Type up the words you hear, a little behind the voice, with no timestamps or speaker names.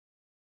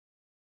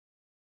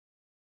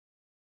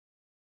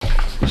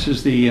This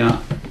is the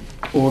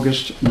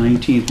August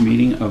 19th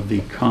meeting of the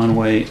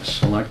Conway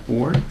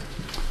Selectboard.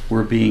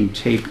 We're being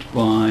taped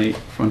by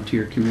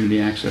Frontier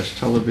Community Access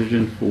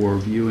Television for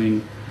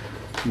viewing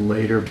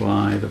later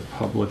by the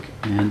public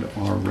and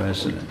our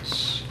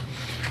residents.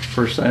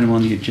 First item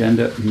on the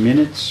agenda,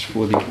 minutes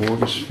for the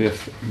August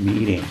 5th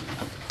meeting.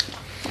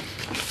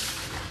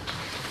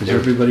 Has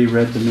everybody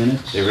read the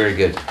minutes? They're very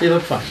good. They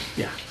look fine,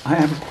 yeah. I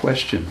have a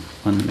question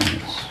on the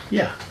minutes.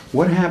 Yeah.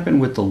 What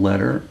happened with the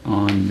letter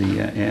on the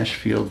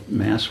Ashfield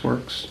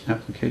MassWorks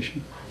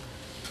application?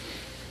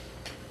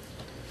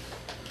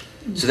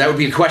 So that would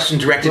be a question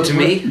directed to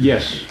me?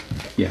 Yes.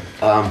 Yeah.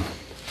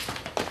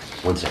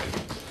 1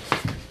 second.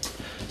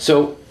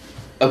 So,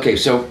 okay,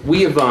 so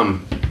we have,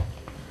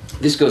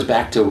 this goes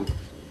back to,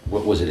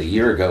 what was it, a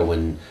year ago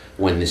when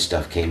this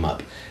stuff came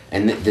up.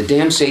 And the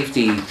dam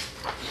safety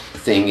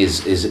thing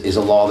is a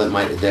law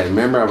that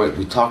remember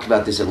we talked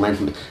about this at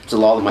length. It's a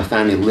law that my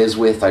family lives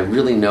with. I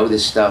really know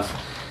this stuff,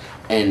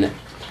 and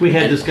We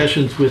had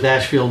discussions with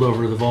Ashfield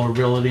over the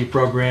vulnerability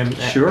program.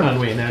 Sure.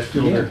 Conway and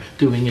Ashfield are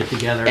doing it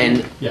together.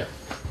 And yeah.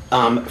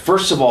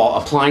 First of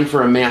all, applying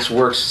for a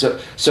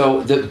MassWorks.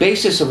 So the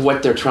basis of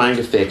what they're trying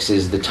to fix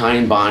is the tie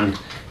and bond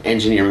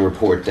engineering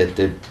report that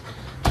the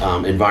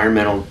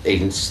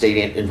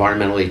state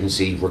environmental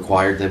agency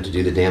required them to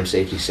do the dam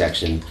safety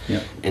section,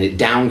 and it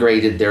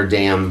downgraded their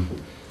dam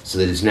so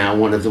that it's now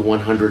one of the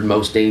 100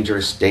 most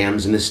dangerous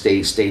dams in the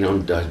state,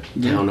 state-owned,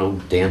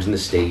 town-owned dams in the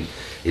state.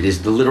 It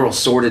is the literal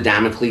sword of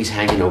Damocles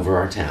hanging over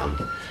our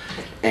town.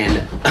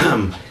 And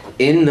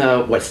in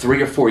the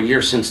 3 or 4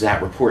 years since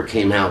that report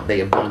came out, they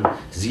have done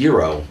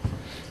zero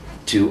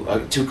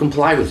to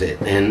comply with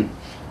it. And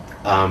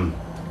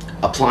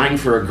applying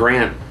for a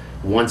grant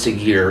once a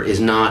year is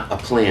not a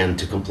plan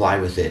to comply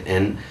with it.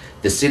 And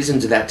the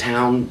citizens of that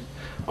town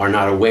are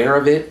not aware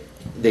of it.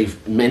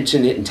 They've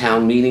mentioned it in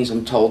town meetings,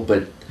 I'm told,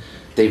 but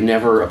they've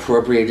never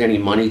appropriated any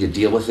money to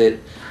deal with it.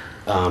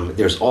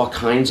 There's all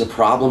kinds of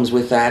problems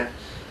with that,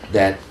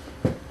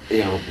 you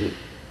know,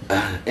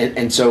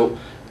 and so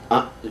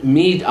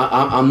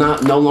I'm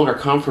no longer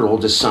comfortable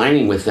just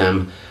signing with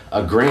them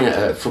a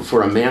grant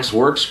for a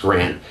MassWorks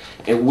grant,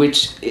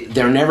 which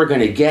they're never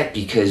going to get,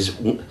 because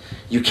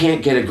you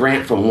can't get a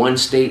grant from one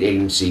state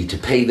agency to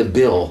pay the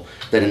bill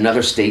that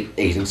another state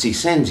agency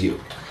sends you.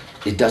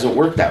 It doesn't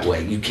work that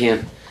way. You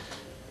can't.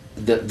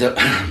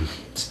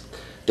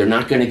 They're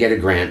not going to get a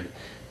grant.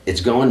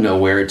 It's going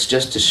nowhere. It's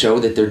just to show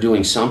that they're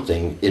doing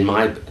something.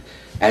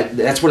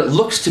 That's what it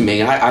looks to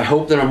me. I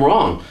hope that I'm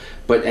wrong,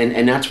 but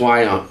and that's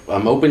why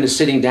I'm open to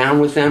sitting down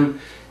with them,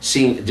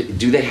 seeing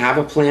do they have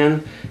a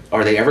plan.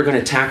 Are they ever going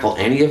to tackle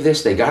any of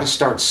this? They got to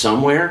start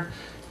somewhere.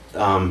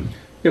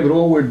 Yeah, but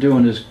all we're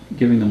doing is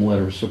giving them a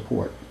letter of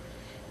support.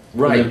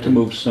 Right. For them to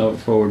move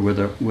forward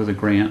with a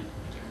grant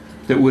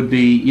that would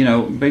be, you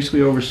know,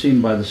 basically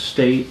overseen by the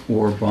state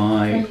or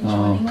by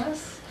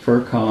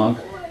FERCog,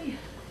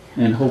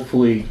 and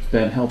hopefully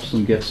that helps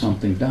them get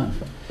something done.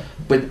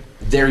 But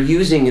they're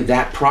using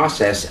that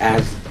process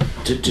as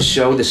to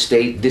show the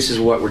state this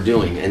is what we're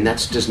doing, and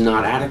that's just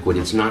not adequate.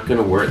 It's not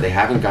going to work. They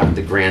haven't got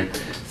the grant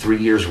 3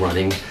 years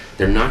running.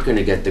 They're not going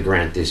to get the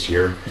grant this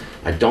year.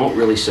 I don't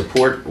really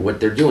support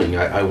what they're doing.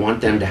 I want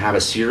them to have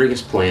a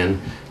serious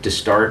plan to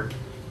start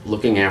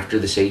looking after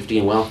the safety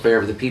and welfare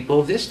of the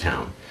people of this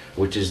town,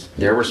 which is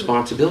their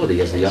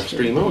responsibility as the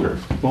upstream owner.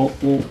 Well,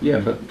 yeah,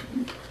 but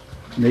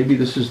maybe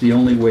this is the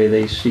only way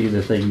they see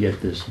that they can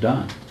get this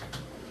done,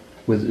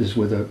 with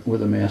a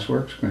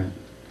MassWorks grant.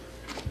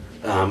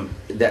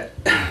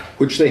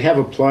 Which they have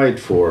applied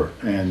for,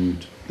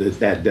 and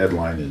that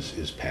deadline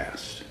is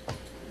passed.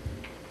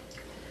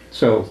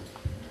 So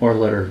our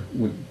letter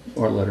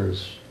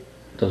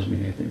doesn't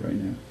mean anything right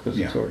now because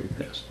it's already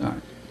passed. All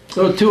right.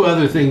 So two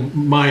other things,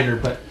 minor,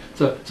 but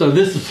so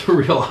this is a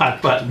real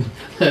hot button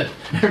that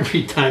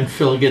every time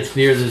Phil gets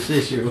near this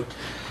issue,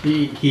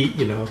 he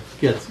you know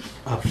gets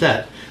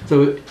upset.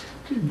 So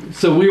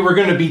we were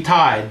going to be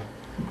tied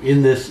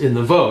in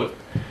the vote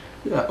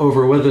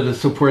over whether to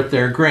support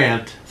their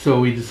grant, so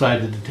we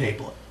decided to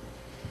table it.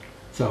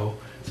 So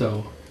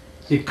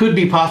it could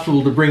be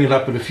possible to bring it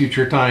up at a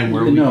future time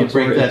where we could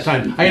break that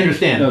time. I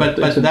understand, but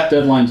that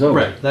deadline's over.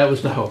 Right, that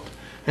was the hope.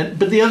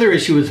 But the other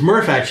issue is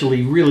Murph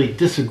actually really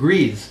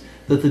disagrees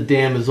that the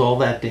dam is all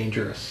that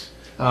dangerous.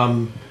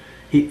 So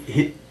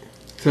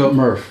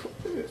Murph,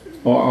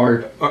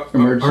 our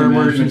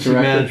emergency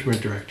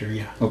management director,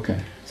 yeah. Okay.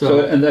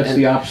 So and that's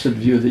the opposite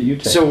view that you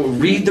take. So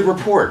read the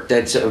report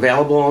that's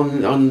available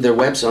on their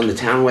website, on the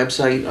town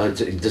website.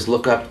 Just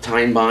look up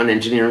tie and bond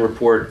engineering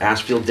report,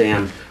 Ashfield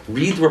Dam.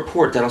 Read the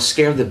report. That'll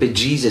scare the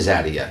bejesus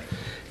out of you.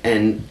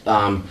 And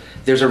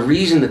there's a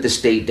reason that the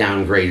state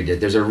downgraded it.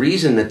 There's a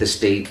reason that the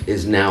state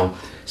is now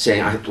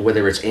saying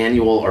whether it's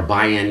annual or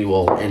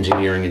biannual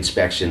engineering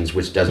inspections,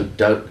 which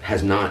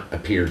has not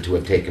appeared to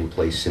have taken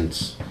place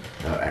since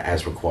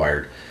as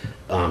required.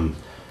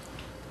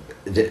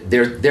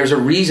 There's a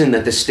reason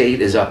that the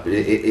state is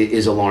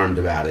alarmed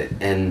about it,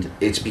 and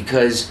it's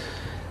because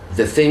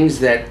the things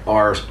that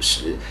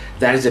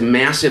is a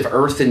massive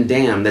earthen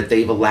dam that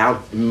they've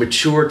allowed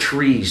mature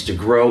trees to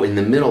grow in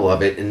the middle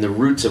of it, and the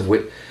roots of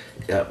which,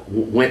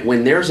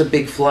 when there's a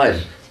big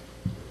flood,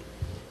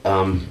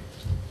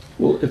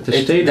 Well, if the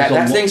state that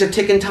is thing's a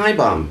ticking time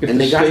bomb, If and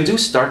the they got state- to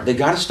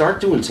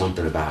start doing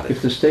something about it.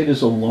 if the state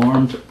is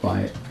alarmed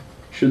by it,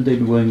 should they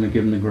be willing to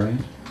give them the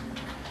grant?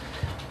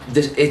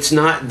 It's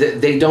not,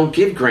 they don't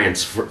give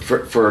grants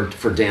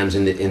for dams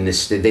in this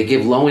state. They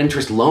give low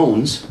interest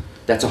loans.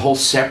 That's a whole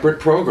separate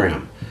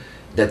program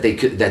that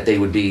they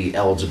would be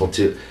eligible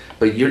to.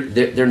 But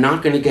they're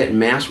not going to get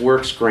Mass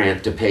Works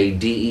grant to pay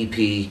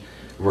DEP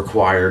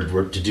required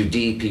to do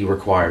DEP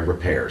required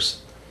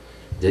repairs.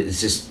 It's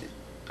just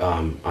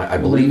I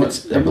believe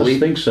They must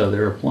think so.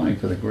 They're applying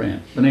for the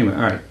grant. But anyway,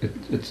 all right,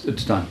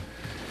 it's done.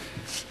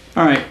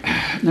 All right,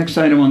 next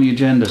item on the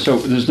agenda. So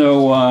there's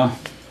no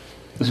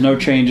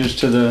changes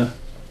to the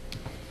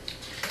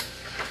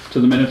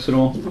minutes at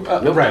all?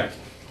 No. Right.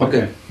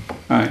 Okay.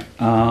 All right,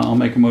 I'll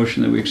make a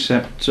motion that we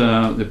accept,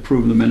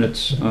 approve the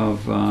minutes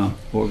of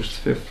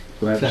August 5th.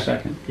 Do I have a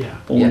second? Yeah.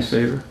 All in Yes.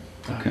 favor?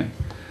 Okay.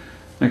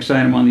 Next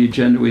item on the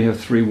agenda, we have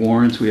 3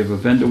 warrants. We have a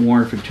vendor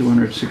warrant for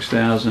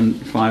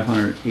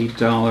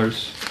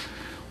 $206,508.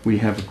 We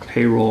have a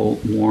payroll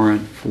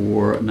warrant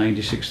for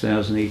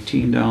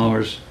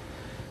 $96,018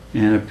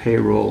 and a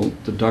payroll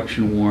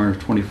deduction warrant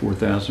of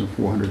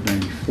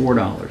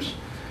 $24,494.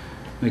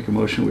 Make a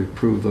motion we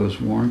approve those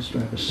warrants. Do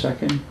I have a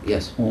second?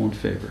 Yes. All in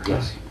favor?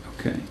 Yes.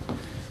 Okay.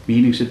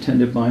 Meetings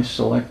attended by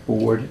select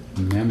board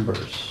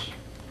members.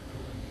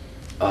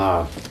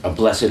 A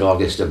blessed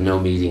August of no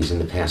meetings in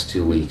the past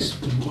 2 weeks.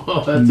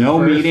 Well, that's No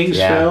the first. meetings,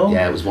 Yeah, Phil?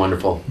 yeah, it was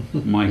wonderful.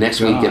 My Next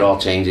God. week it all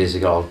changes.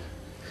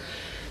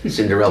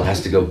 Cinderella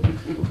has to go,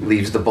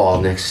 leaves the ball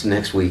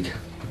next week.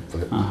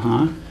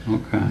 Uh-huh,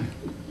 okay.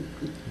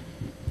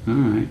 All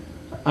right.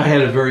 I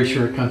had a very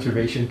short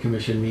Conservation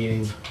Commission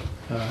meeting.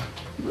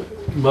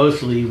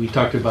 Mostly, we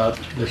talked about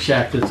the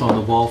shack that's on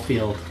the ball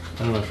field.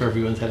 I don't know if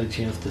everyone's had a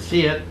chance to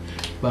see it,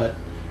 but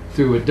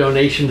through a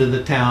donation to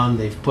the town,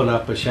 they've put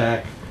up a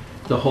shack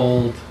to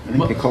hold. I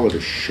think they call it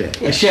a shed.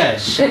 A shed. A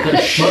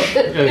shed.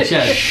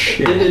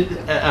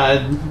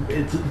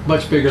 It's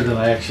much bigger than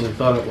I actually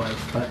thought it was.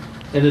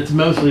 And it's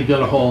mostly going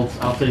to hold,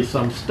 I'll say,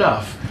 some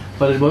stuff,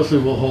 but it mostly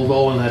will hold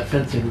all of that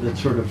fencing that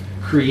sort of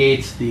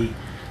creates the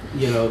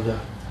outfield.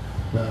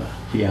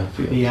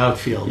 the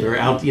outfield, or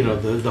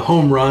the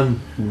home run.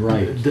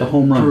 Right, the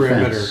home run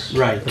perimeter. fence.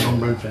 Right, the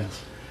home run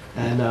fence.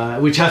 And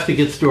which has to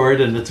get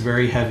stored, and it's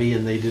very heavy,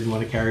 and they didn't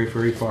want to carry it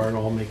very far. It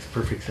all makes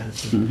perfect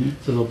sense. And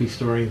so they'll be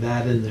storing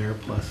that in there,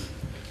 plus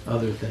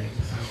other things.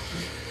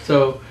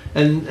 So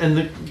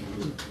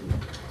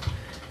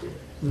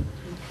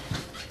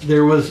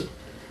there was,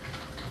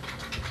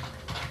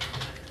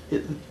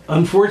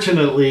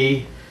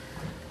 unfortunately,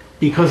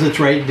 because it's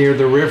right near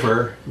the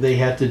river, they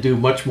had to do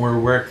much more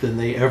work than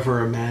they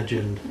ever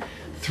imagined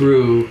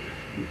through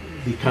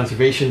the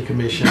Conservation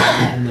Commission,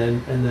 and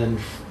then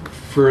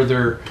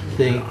further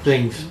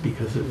things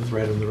because it was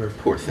right on the river.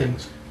 Poor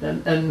things.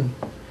 And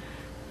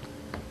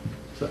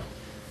so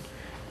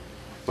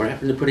What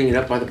happened to putting it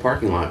up by the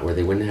parking lot where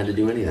they wouldn't have had to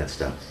do any of that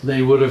stuff?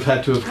 they would have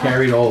had to have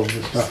carried all of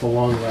the stuff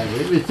along the way.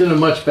 It's in a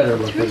much better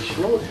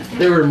location.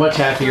 They were much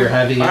happier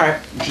having it All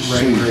right.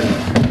 right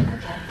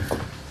here.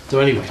 So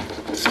anyway,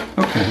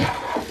 Okay,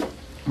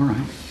 all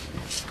right.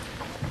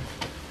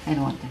 I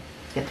don't want to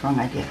get the wrong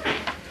idea.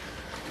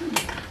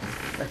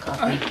 The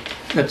coffee.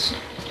 That's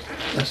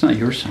not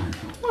your sign.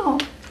 Oh.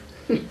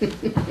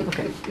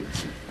 Okay.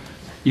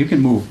 You can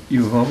move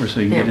over so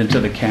you can get There. into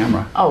the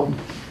camera. Oh,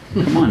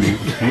 Come on, Neil,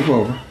 move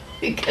over.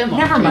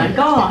 never mind,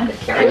 go on.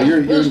 Well,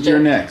 you're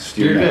next.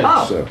 You're good.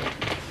 next. So.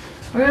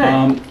 All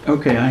right.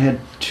 Okay, I had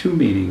 2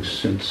 meetings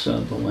since the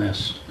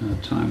last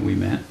time we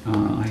met.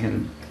 I had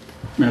a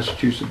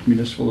Massachusetts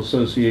Municipal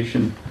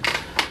Association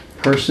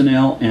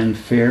Personnel and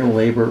Fair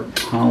Labor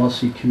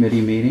Policy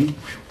Committee meeting,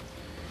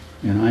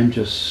 and I'm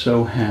just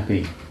so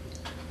happy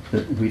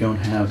that we don't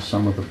have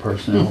some of the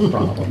personnel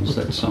problems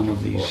that some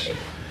of these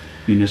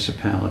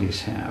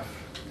municipalities have.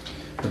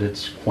 But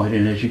it's quite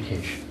an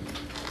education,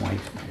 quite an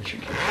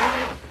education.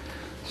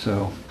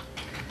 So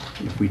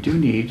if we do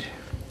need,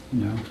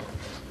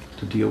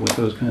 to deal with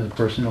those kinds of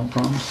personnel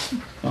problems,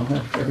 I'll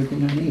have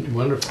everything I need.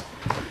 wonderful.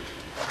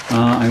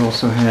 I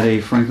also had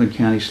a Franklin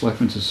County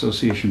Selectmen's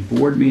Association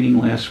board meeting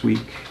last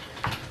week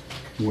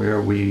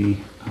where we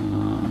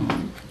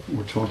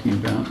were talking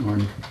about our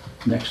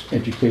next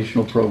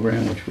educational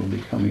program, which will be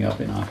coming up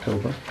in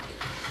October.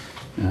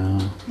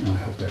 And I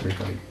hope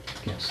everybody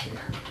gets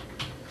there.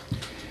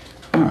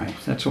 All right,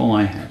 that's all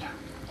I had.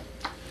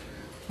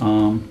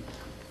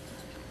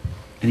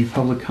 Any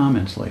public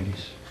comments,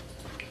 ladies?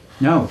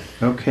 No?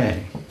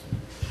 Okay.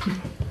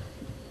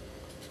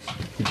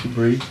 Did you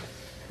breathe?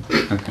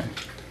 Okay.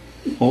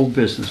 Old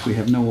business. We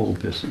have no old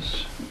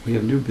business. We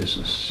have new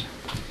business.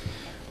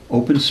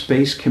 Open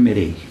Space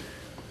Committee.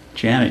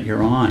 Janet,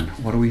 you're on.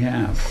 What do we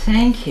have?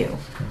 Thank you.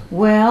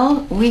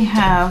 Well, we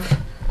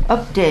have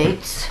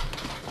updates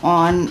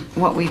on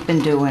what we've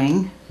been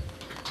doing.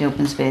 the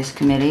Open Space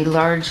Committee,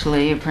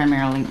 largely,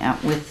 primarily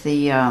with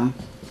the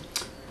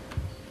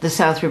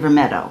South River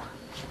Meadow,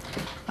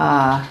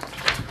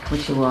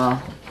 which you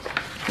all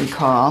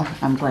recall.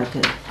 I'm glad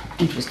to,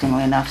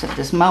 interestingly enough, that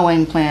this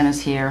mowing plan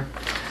is here.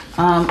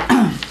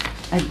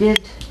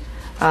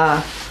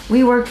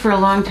 We worked for a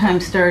long time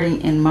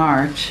starting in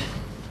March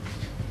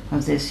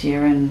of this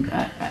year, and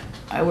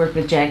I worked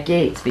with Jack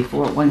Gates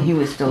before, when he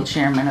was still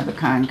chairman of the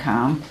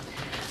Concom.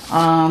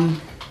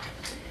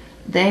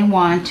 They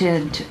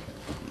wanted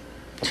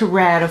to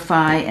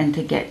ratify and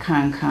to get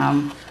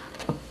Concom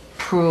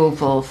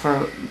approval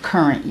for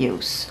current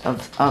use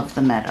of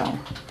the meadow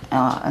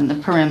and the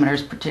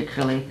perimeters,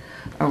 particularly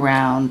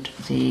around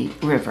the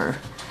river.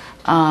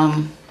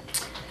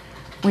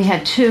 We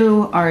had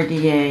 2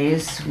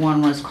 RDAs.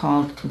 One was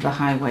called the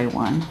Highway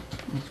one,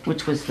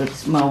 which was the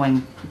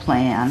mowing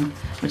plan,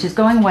 which is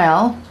going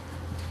well,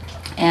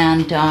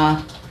 and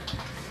a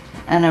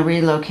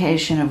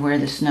relocation of where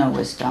the snow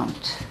was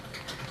dumped.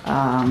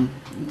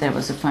 There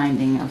was a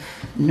finding of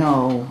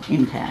no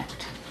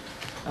impact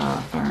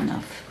far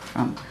enough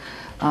from.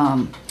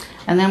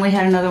 And then we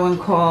had another one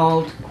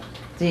called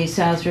the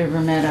South River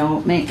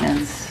Meadow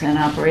Maintenance and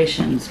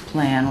Operations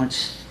Plan,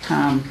 which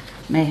Tom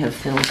may have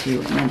filled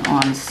you in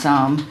on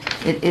some.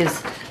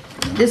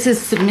 This is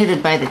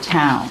submitted by the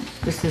town.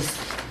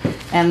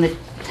 And the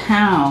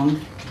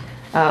town,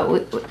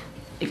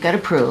 it got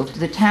approved.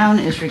 The town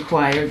is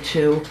required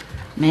to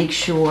make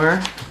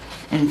sure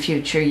in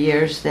future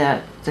years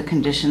that the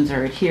conditions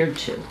are adhered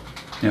to.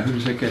 Now, who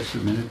does it get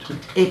submitted to?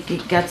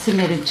 It got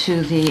submitted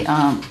to the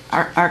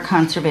our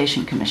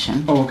Conservation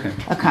Commission. Oh, okay.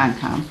 A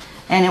Concom,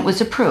 and it was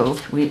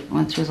approved. We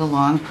went through the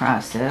long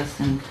process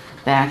and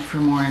back for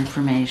more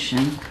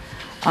information.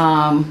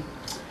 So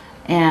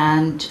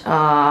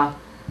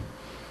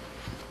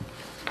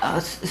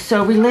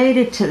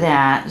related to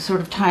that, sort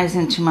of ties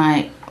into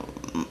my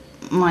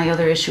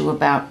other issue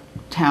about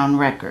town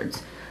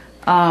records.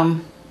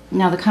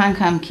 Now the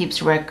Concom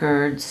keeps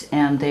records,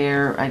 and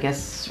they're, I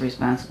guess,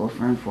 responsible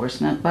for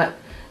enforcement.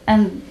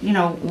 And you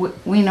know,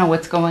 we know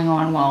what's going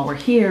on while we're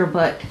here.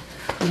 But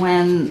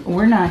when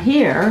we're not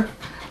here,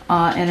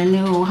 and a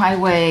new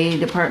highway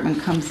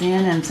department comes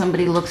in, and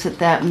somebody looks at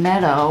that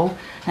meadow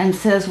and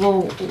says,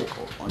 well,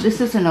 this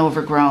is an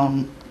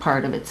overgrown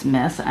part of its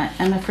mess.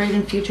 I'm afraid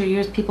in future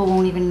years people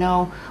won't even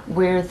know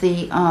where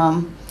the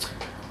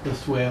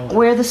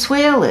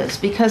swale is,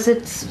 because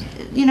it's,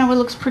 you know, it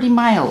looks pretty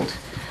mild.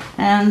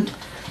 And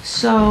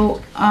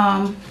so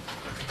I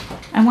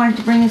wanted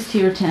to bring this to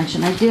your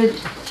attention. I did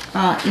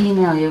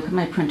email you, because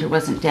my printer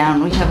wasn't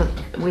down. We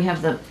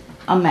have a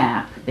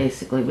map,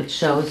 basically, which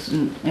shows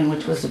in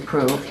which was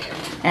approved.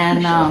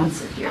 And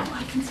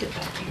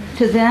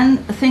to then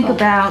think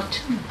about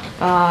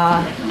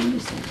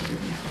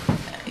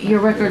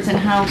your records and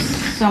how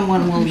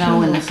someone will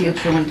know in the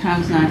future when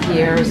Tom's not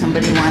here, or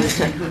somebody wants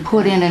to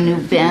put in a new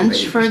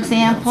bench, for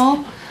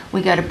example.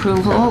 We got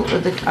approval.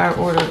 Our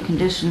order of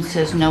conditions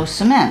says no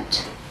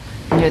cement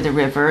near the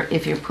river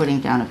if you're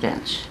putting down a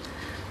bench.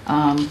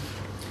 And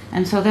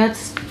so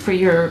that's for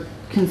your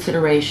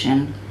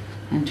consideration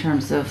in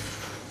terms of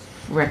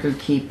record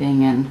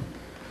keeping and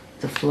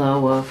the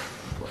flow of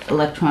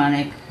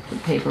electronic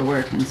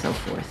paperwork and so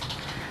forth.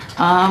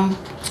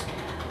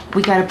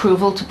 We got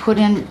approval to put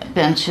in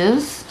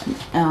benches,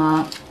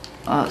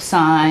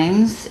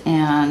 signs,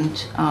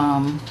 and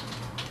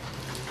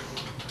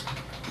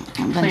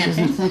benches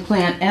and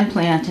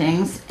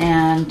plantings.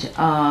 And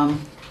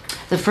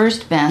the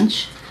first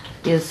bench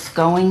is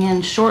going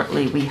in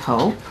shortly, we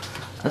hope.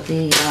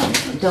 The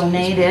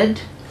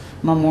donated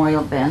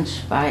memorial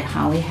bench by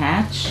Holly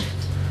Hatch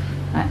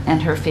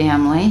and her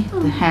family.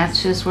 The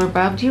Hatches were,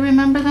 Bob, do you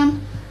remember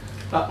them?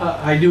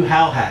 I knew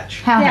Hal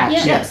Hatch. Hal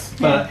Hatch, yes.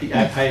 But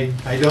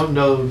I don't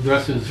know the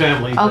rest of his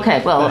family.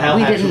 Okay, well, Hal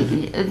we Hatch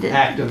didn't. was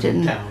active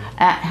in town.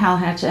 Hal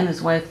Hatch and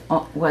his wife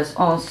was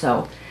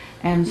also.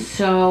 And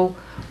so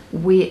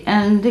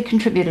they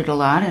contributed a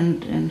lot,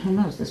 and who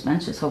knows, this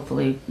bench is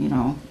hopefully, you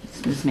know,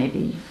 this may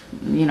be,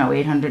 you know,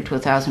 800 to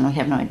 1,000, we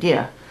have no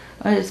idea.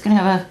 But it's going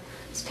to have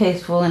it's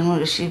tasteful,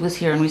 and she was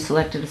here and we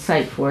selected a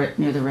site for it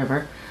near the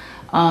river.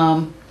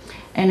 And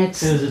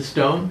it's... Is it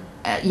stone?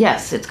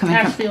 Yes, it's coming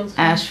from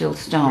Ashfield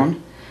Stone.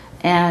 Right.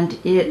 And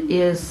it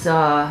is,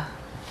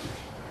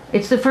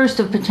 it's the first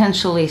of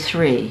potentially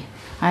 3.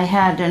 I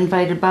had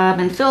invited Bob,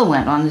 and Phil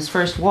went on this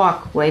first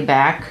walk way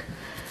back.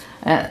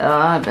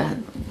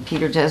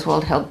 Peter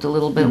Jeswald helped a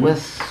little bit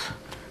with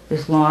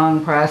this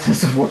long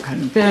process of what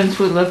kind of bench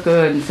would look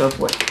good and so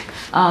forth.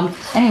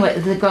 Anyway,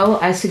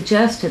 I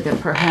suggested that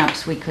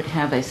perhaps we could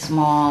have a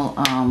small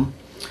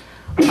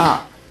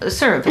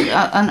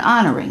an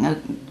honoring,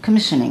 a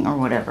commissioning or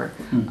whatever,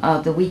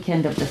 the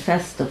weekend of the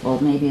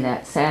festival, maybe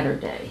that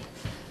Saturday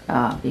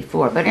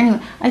before. But anyway,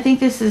 I think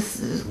this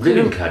is...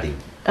 Ribbon cutting.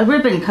 A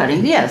ribbon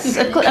cutting, yes.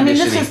 I mean,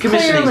 this is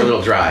commissioning's clearly... a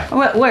little dry.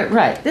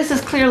 Right. This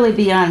is clearly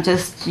beyond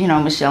just, you know,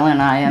 Michelle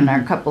and I and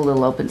our couple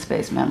little open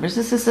space members.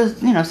 This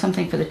is, you know,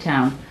 something for the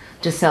town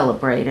to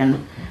celebrate,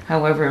 and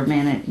however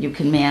you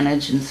can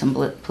manage, and some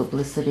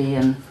publicity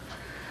and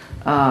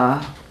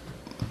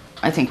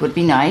I think would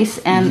be nice,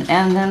 and Mm-hmm.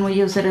 and then we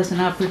use it as an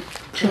Have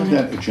opportunity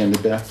that agenda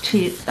back.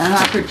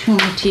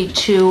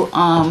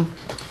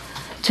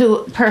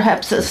 to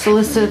perhaps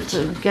solicit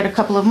to get a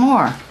couple of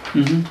more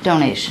Mhm.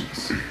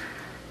 donations.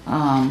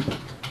 One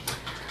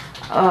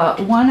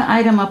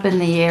item up in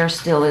the air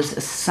still is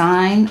a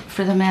sign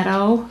for the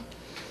meadow.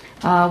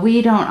 I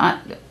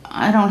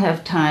don't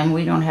have time,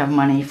 we don't have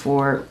money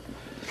for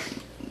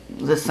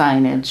the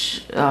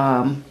signage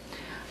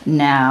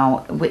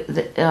now.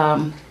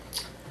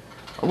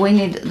 We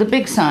need the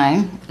big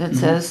sign that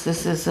says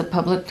this is a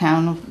public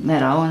town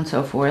meadow and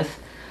so forth.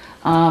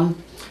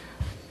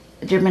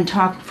 There've been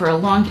talk for a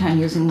long time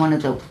using one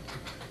of the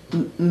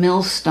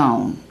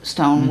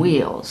stone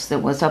wheels that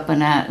was up on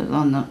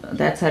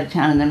that side of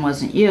town and then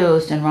wasn't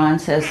used. And Ron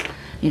says,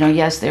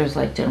 yes, there's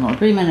like general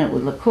agreement, it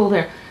would look cool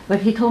there. But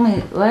he told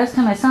me last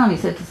time I saw him, he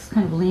said this is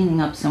kind of leaning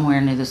up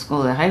somewhere near the school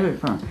of the highway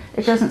department.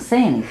 It doesn't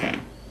say anything.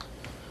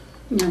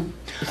 No.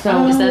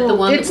 So Is that the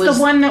one It's that was?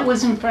 the one that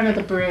was in front of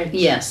the bridge.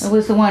 Yes. it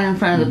was the one in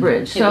front of the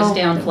bridge. It was So,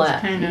 down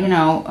flat. Kind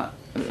of.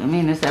 I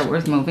mean, is that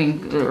worth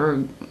moving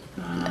or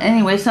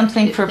anyway,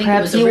 something for I think it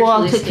perhaps was you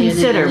all to originally standing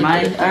consider. and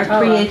they put it Our back up.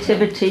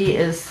 creativity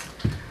is,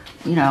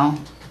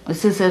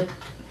 this is a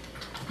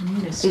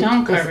The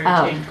stone It's carver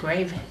out. to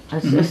engrave it.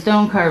 a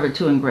stone carver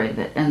to engrave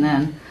it and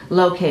then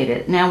locate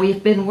it. Now,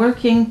 we've been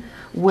working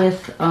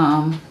with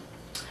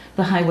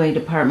the highway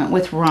department,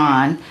 with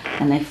Ron,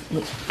 and they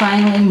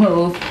finally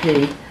moved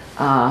the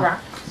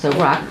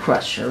rock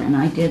crusher, and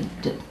I did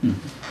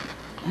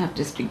have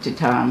to speak to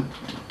Tom,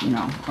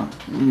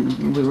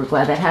 we were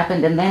glad that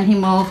happened, and then he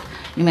moved,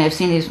 you may have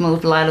seen he's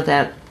moved a lot of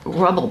that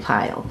rubble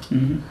pile.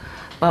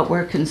 But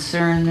we're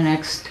concerned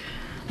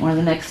one of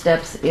the next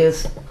steps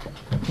is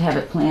to have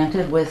it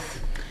planted with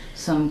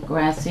some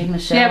grass seed,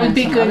 Michelle, Yeah, it would and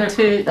be some good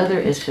to other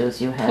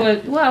issues you have.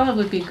 It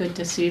would be good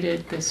to seed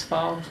it this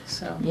fall,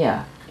 so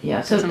Yeah.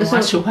 it doesn't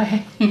wash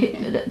away.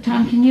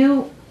 Tom, can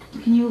you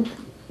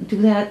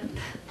do that?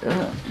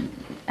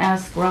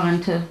 Ask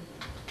Ron to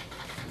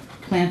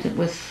plant it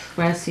with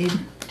grass seed.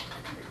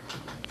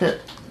 The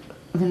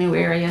new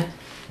area.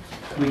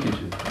 We can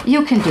do that.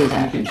 You can do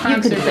that. We You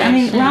can. can do that. I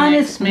mean, Ron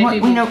is. Maybe We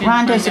we know can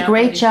Ron does find a out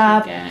great what he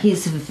job. should get.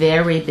 He's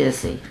very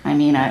busy. I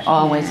mean, I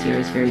always hear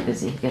he's very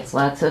busy. He gets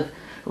lots of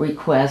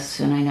requests,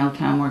 and I know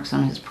Tom works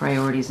on his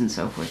priorities and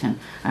so forth. And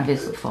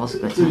obviously, falls a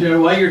good So, time.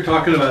 Jen, while you're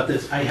talking about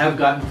this, I have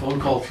gotten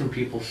phone calls from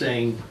people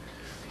saying,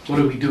 what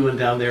are we doing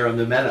down there on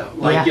the meadow?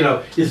 Like, Yeah.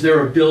 is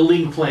there a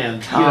building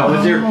plan?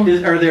 Are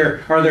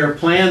there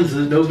plans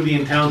that nobody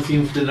in town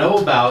seems to know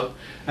about?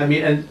 I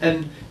mean,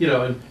 and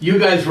you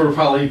guys will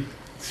probably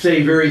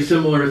say very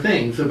similar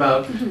things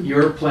about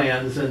your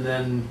plans, and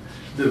then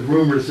the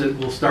rumors that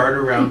will start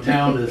around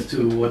town as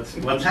to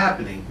what's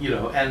happening,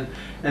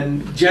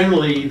 and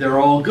generally they're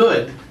all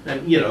good,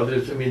 and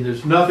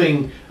there's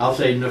nothing, I'll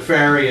say,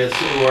 nefarious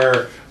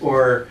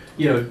or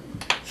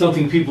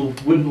something people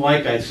wouldn't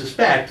like, I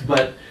suspect,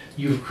 but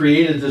you've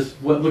created this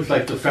what looks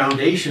like the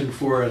foundation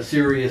for a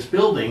serious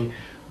building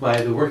by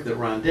the work that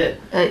Ron did.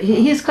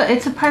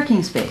 It's a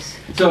parking space.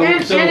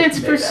 And it's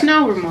for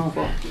snow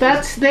removal.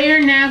 They are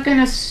now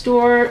gonna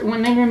store,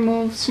 when they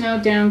remove snow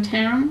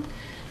downtown,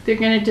 they're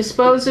gonna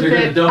dispose of They're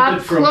gonna it dump up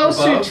it from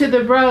closer above? to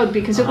the road,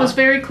 because it was Uh-huh.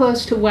 very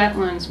close to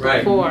wetlands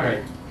before.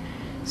 Right.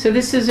 So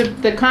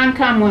the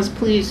Concom was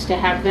pleased to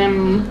have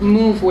them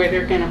move where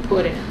they're gonna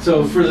put it.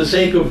 So for the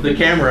sake of the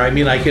camera,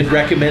 I could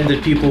recommend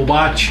that people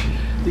watch,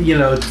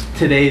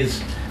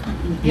 today's,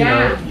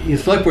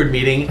 select board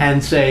meeting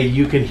and say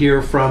you can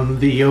hear from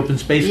the open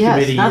space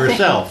committee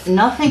yourself.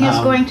 Nothing is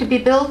going to be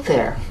built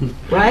there,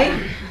 right?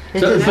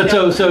 So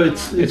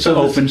It's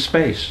open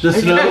space. The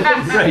snow,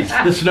 right?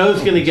 The snow's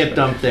going to get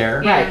dumped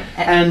there, Right.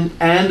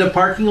 and a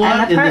parking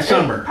lot in the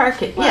summer.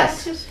 Parking, Well, yes.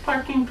 it's just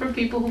parking for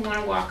people who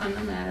wanna walk on the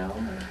meadow.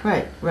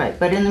 Right.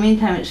 But in the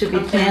meantime, it should be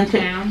Come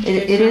planted. downtown,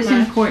 It get is some,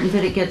 important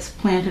that it gets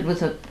planted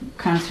with a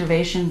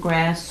conservation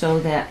grass so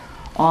that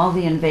all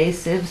the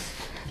invasives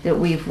that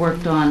we've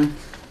worked on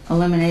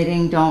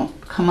eliminating don't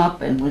come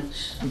up, and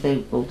which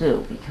they will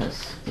do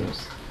because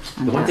there's.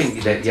 The one thing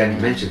that you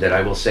mentioned that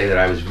I will say that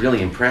I was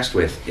really impressed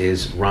with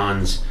is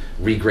Ron's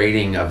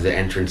regrading of the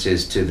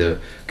entrances to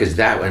because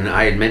and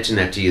I had mentioned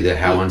that to you, that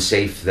how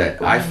unsafe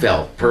that I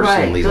felt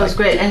personally. Right, those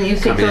great, and you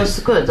think coming in. those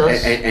good.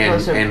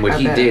 And what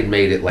he did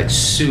made it like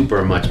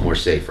super much more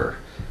safer.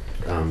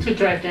 To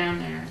drive down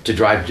there. To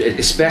drive,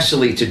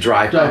 especially to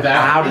drive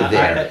out of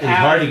there. It's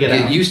hard to get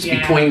It out. used to be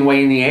Yeah. pointing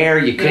way in the air.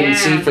 You couldn't Yeah.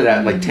 see for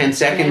that like 10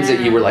 seconds that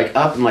you were Yeah. like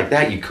up and like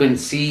that. You couldn't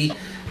see,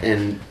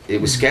 and it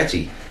was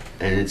sketchy.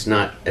 And it's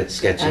not as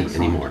sketchy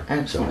anymore.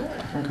 Excellent.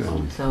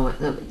 So,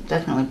 So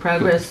definitely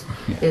progress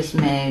is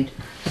made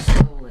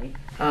slowly.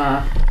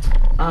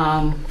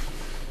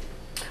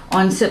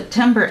 On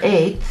September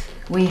 8th,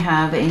 we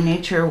have a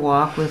nature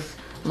walk with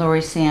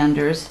Lori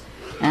Sanders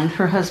and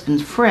her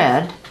husband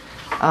Fred,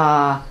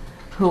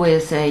 who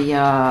is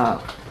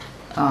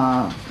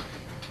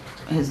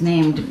has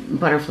named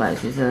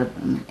butterflies. He's a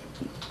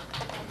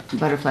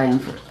butterfly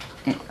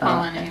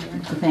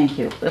Pollinator. Thank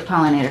you, a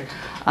pollinator.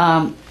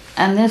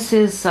 And this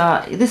is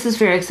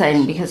very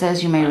exciting because,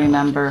 as you may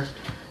remember,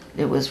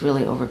 it was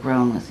really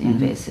overgrown with the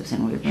invasives,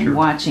 and we've been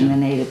watching the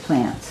native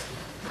plants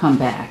come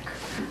back.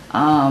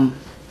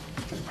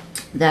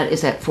 That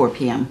is at 4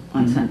 p.m.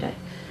 on Sunday.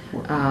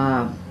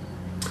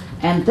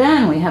 And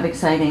then we have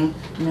exciting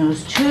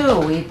news too.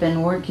 We've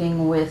been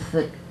working with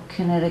the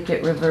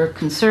Connecticut River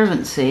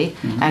Conservancy.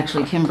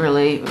 Actually,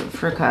 Kimberly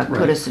Furcock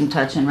put us in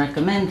touch and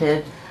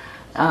recommended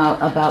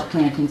about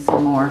planting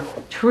some more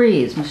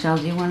trees. Michelle,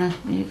 do you want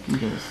to? You can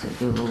give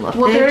us a little update.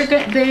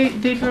 Well,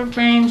 they've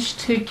arranged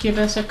to give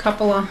us a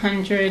couple of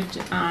hundred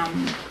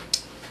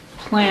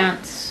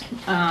plants.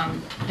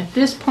 At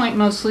this point,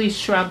 mostly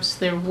shrubs.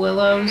 They're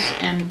willows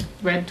and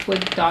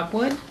redwood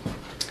dogwood,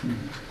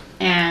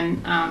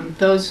 and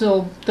those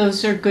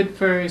are good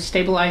for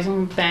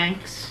stabilizing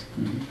banks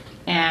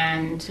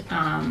and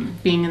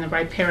being in the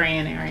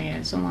riparian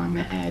areas along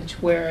the edge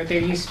where there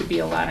used to be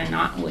a lot of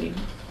knotweed.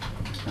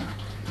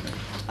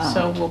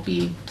 So we'll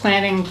be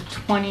planting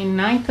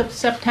 29th of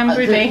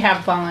September. They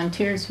have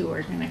volunteers who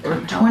are going to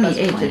come help us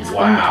 28th. plant. It's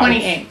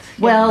 28th.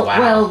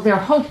 Well, they're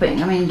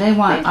hoping. I mean, they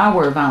want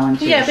our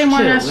volunteers. Yeah, they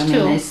want too. us I mean,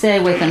 too. they say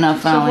with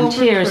enough So we'll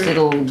volunteers, recruit.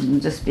 it'll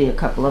just be a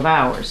couple of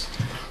hours.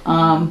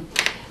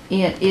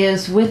 It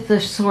is with the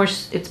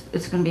source. It's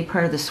going to be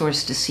part of the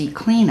Source to Sea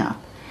cleanup,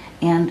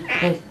 and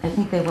I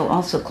think they will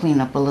also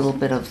clean up a little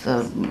bit of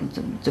the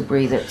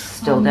debris that's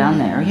still down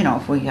there. You know,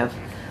 if we have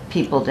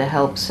people to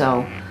help.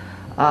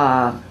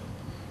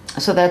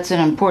 So that's an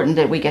important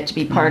that we get to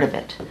be part of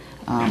it.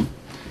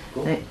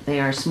 They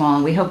are small,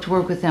 and we hope to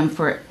work with them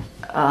for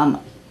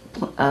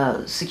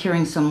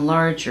securing some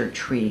larger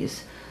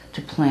trees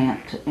to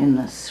plant in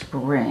the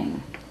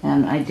spring.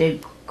 And I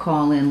did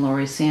call in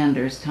Lori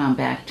Sanders, Tom,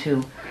 back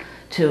to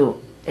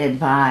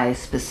advise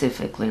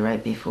specifically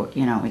right before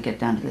we get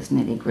down to this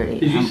nitty gritty.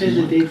 Did you say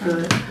the date for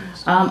that?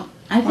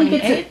 I think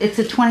it's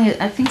a 20th.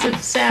 I think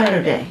it's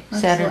Saturday.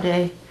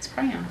 Saturday. It's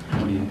crayon.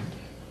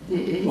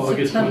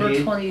 August September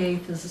 28th?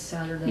 28th is a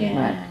Saturday.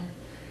 Yeah. Right.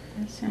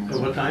 That sounds At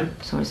what time?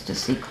 Source to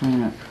Sea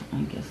cleanup,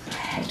 I guess.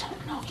 I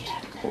don't know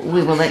yet.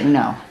 We will let you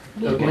know.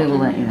 Okay. We will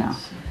let you know.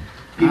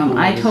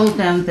 I told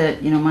them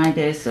that, my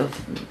days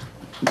of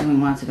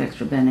doing lots of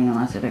extra bending and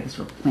lots of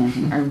extra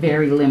planting are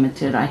very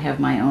limited. I have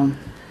my own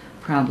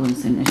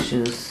problems and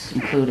issues,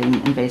 including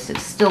invasive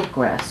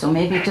stiltgrass. So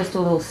maybe just a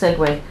little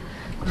segue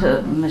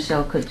to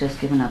Michelle could just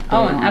give an update.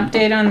 Oh, an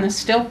update on the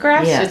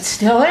stiltgrass? Yes. It's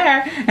still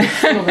there.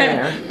 Still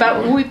there.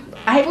 But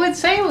I would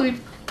say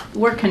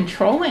we're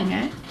controlling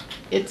it.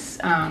 It's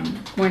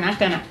we're not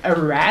going to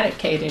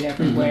eradicate it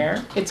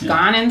everywhere. It's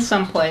gone in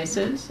some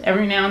places.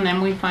 Every now and then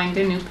we find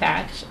a new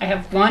patch. I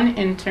have one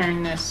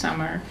intern this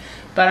summer,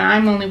 but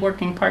I'm only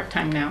working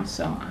part-time now,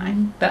 so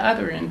I'm the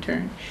other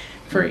intern,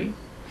 free.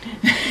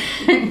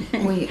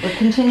 We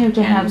continue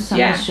to have some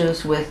Yeah.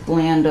 issues with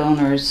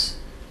landowners,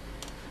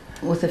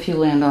 with a few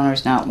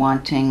landowners not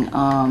wanting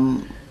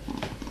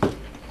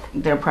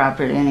their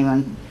property,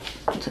 anyone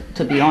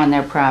to be on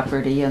their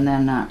property, and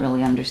then not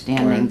really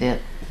understanding the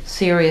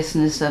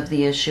seriousness of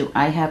the issue.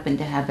 I happen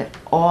to have it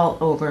all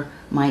over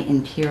my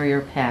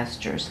interior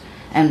pastures,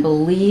 and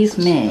believe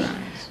me,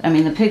 I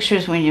mean the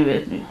pictures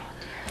I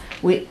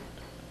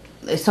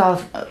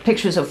saw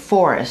pictures of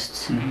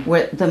forests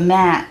where the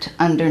mat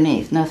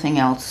underneath, nothing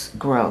else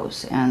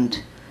grows,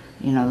 and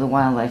the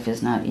wildlife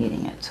is not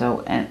eating it.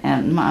 So,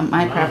 and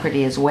my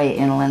property is way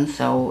inland,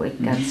 so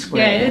it got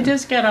squared. Yeah, it in.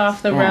 does get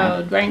off the Yeah.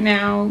 road. Right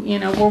now,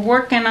 we're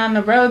working on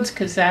the roads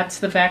because that's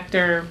the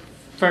vector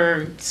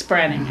for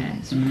spreading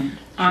it.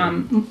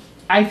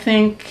 I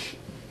think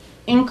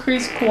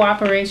increased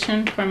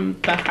cooperation from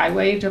the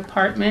highway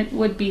department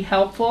would be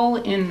helpful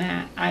in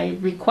that I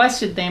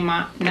requested they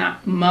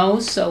not mow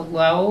so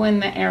low in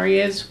the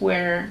areas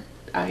where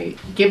I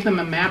give them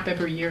a map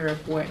every year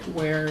of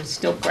where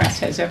stiltgrass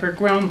has ever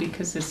grown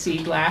because the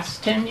seed lasts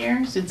 10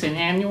 years. It's an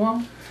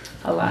annual,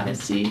 a lot of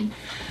seed.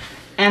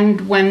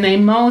 And when they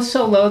mow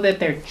so low that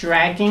they're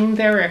dragging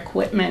their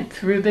equipment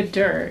through the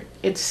dirt,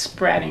 it's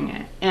spreading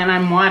it. And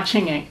I'm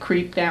watching it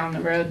creep down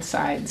the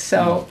roadside.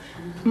 So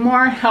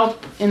more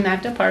help in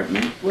that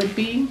department would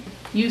be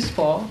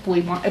useful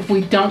if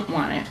we don't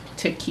want it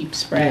to keep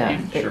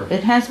spreading.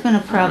 It has been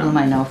a problem,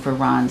 I know, for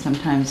Ron.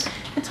 Sometimes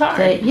It's hard.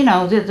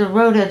 the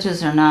road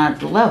edges are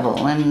not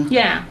level, and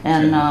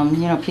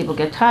people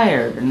get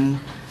tired, and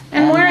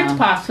where it's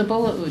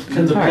possible, it would be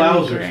And the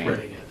plows are great.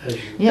 spreading it. As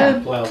you Yeah.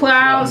 plow the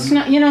Plows,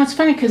 snow. it's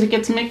funny because it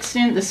gets mixed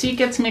in, the seed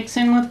gets mixed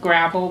in with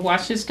gravel,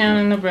 washes down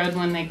in the road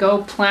when they go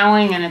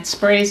plowing and it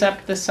sprays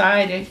up the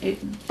side.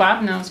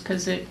 Bob knows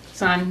because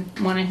it's on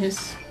one of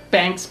his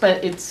banks,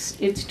 but it's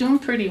doing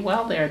pretty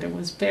well there. There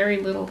was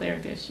very little there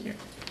this year.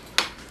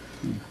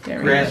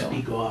 Very Grass little.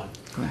 be gone.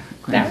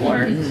 That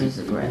works.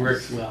 It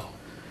works well.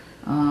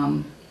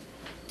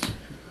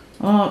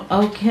 Well,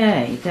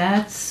 okay,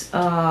 that's,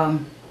 I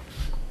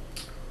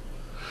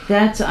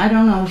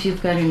don't know if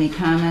you've got any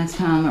comments,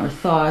 Tom, or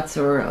thoughts,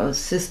 or a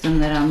system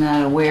that I'm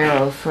not aware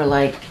of for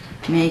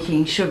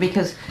making sure,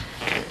 because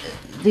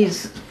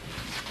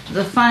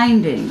the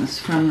findings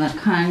from the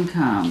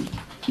Concom,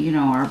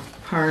 are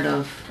part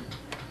of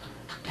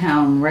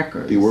town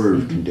records. The order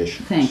of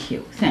conditions. Thank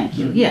you,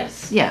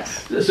 yes,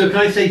 yes. So can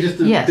I say just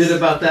a Yes. bit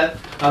about that?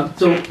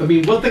 So, I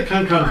mean, what the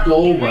Concom's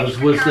goal was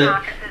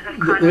that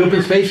the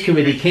Open Space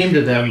Committee came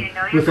to them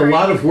with a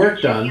lot of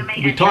work done.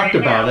 We talked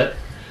about it,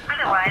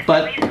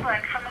 but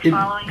it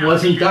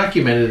wasn't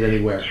documented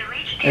anywhere.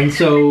 And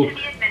so,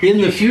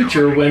 in the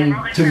future,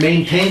 to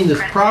maintain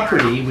this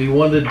property, we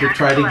wanted to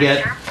try to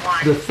get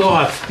the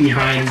thoughts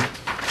behind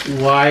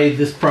why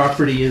this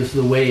property is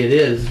the way it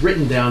is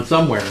written down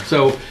somewhere.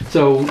 So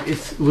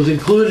it was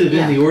included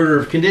in the order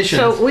of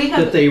conditions So we have-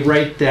 that they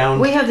write down.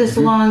 We have this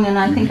long, and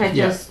I think I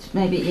Yeah. just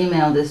maybe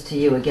emailed this to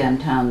you again,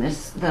 Tom,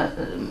 the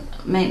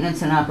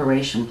maintenance and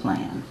operation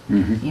plan.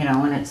 You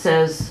know, and it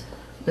says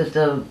that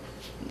the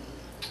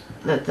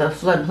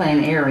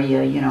floodplain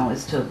area, you know,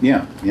 is to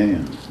Yeah.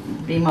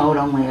 be mowed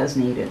only as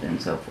needed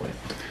and so forth.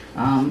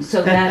 So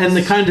and the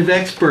that's, kind of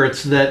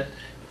experts that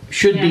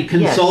should be Yeah.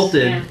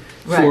 consulted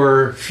Yes,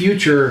 for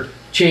future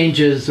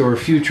changes or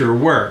future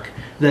work.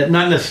 That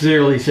not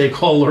necessarily say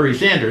call Laurie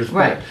Sanders,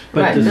 right,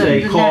 but right. to the-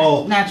 say the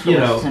call, you know,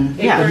 naturalists and,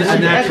 yeah, a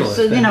and naturalist.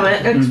 you know,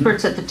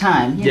 experts at the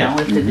time, you Yeah,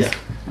 know, if it's, yeah.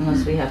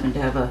 unless we happen to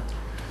have a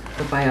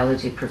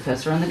biology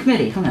professor on the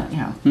committee, who knows, you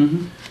know.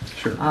 Mm-hmm.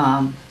 Sure.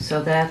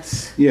 So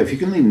that's, Yeah, if you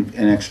can leave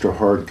an extra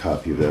hard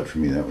copy of that for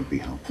me, that would be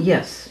helpful.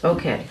 yes,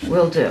 okay,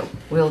 will do.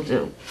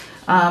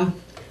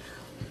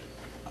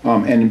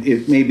 And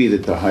it may be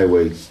that the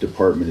highway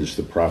department is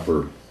the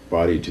proper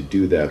body to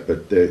do that, but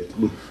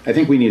I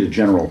think we need a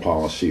general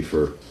policy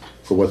for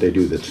what they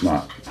do that's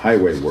not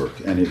highway work.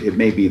 And it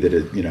may be that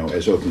it, you know,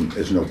 as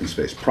an open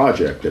space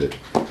project, that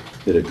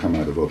it come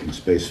out of open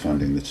space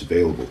funding that's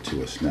available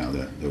to us now,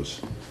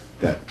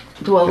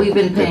 Well, we've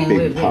been that paying.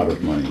 big pot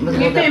of money. We've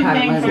We've been got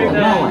paying pot of for money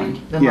the-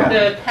 mowing, the Yeah. mowing.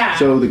 The path.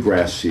 So the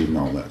grass seed and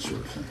all that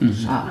sort of thing.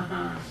 So,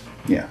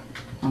 yeah.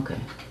 Okay.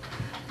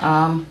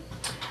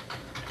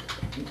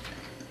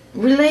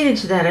 Related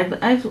to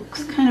that, I've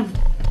kind of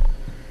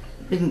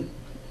been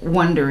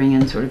wondering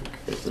and sort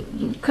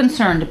of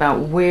concerned about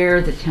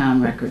where the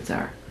town records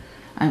are.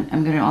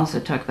 I'm going to also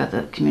talk about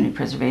the community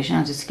preservation.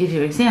 I'll just give you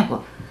an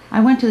example.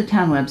 I went to the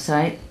town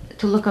website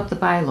to look up the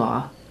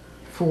bylaw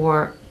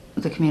for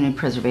the Community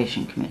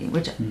Preservation Committee,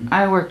 which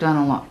I worked on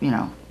a lot, you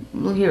know,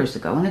 years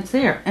ago, and it's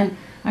there. And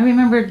I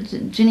remember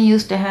Ginny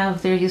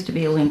there used to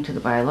be a link to the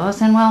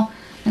bylaws, and well,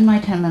 in my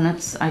 10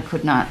 minutes, I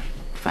could not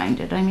find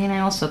it. I mean, I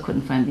also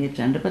couldn't find the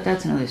agenda, but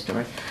that's another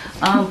story.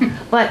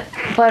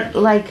 But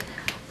like,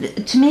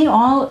 to me,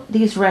 all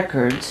these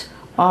records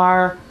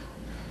are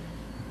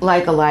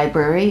like a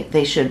library.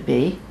 They should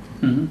be.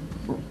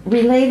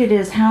 Related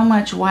is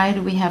why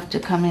do we have to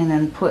come in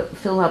and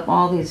fill up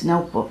all these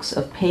notebooks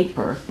of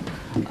paper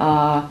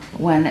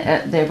when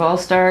they've all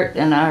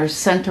and are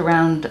sent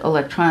around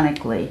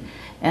electronically?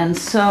 And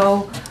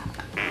so,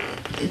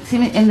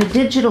 in the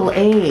digital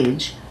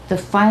age, the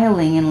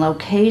filing and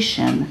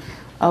location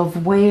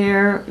of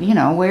where,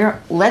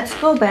 let's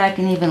go back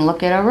and even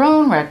look at our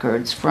own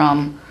records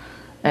from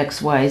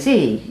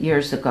XYZ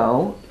years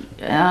ago,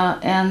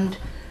 and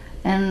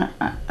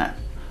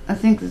I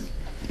think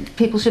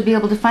people should be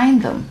able to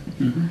find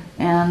them.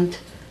 And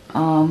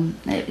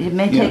it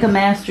may take a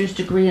master's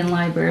degree in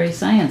library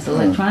science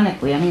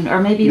electronically. I mean, or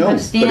maybe you have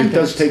standards. But it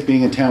does take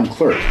being a town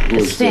clerk who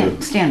is the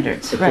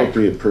Standards, right.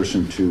 appropriate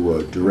person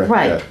to direct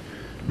Right.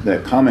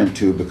 that comment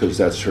to, because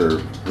that's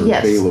her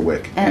Yes.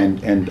 bailiwick.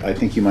 And- And I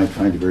think you might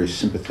find a very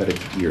sympathetic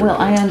ear. Well,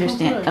 I there.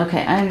 understand.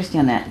 Okay, I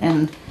understand that,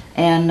 and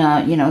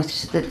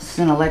it's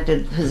an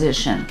elected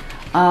position.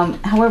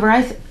 However,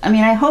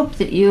 I hope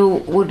that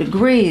you would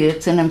agree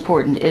it's an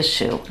important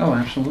issue, Oh,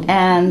 absolutely.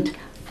 and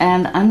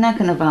I'm not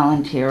going to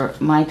volunteer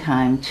my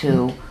time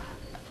to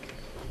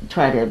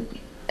try to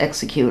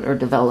execute or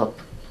develop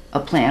a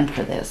plan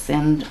for this,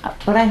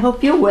 but I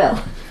hope you will.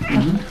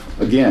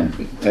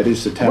 Again, that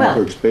is the town Well,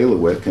 clerk's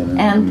bailiwick,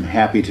 and I'm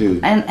happy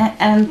to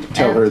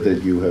tell her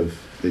that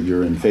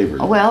you're in favor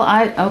of it. Well,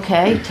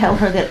 tell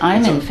her that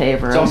I'm in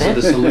favor It's of also it.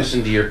 the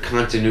solution to your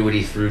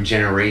continuity through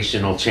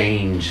generational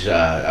change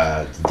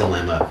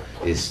dilemma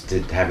is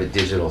to have it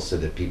digital so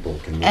that people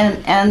can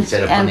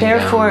instead of And hunting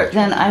therefore,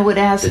 down then I would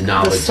ask the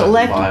knowledge the of the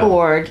select file.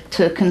 board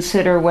to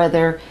consider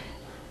whether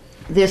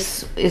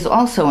this is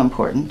also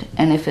important,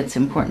 and if it's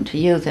important to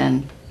you,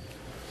 then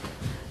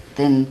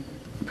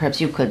perhaps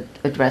you could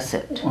address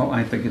it. Well,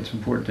 I think it's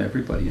important to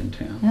everybody in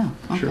town. Yeah,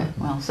 Sure. okay,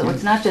 well, so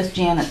it's not just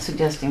Janet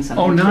suggesting Oh,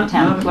 something to the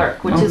town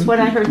clerk, which is what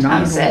I heard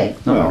Tom say.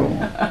 Not at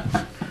Well,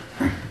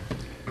 all.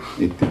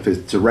 If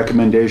it's a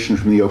recommendation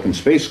from the Open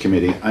Space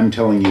Committee, I'm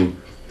telling you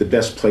the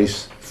best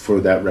place for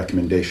that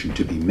recommendation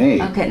to be made.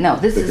 Okay, no,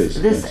 this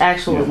Because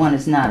actual yeah. one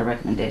is not a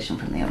recommendation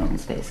from the Open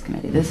Space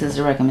Committee. This is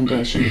a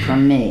recommendation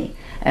from me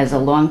as a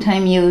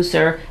longtime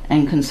user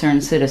and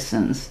concerned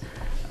citizens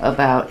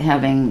about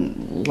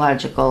having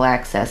logical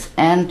access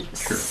and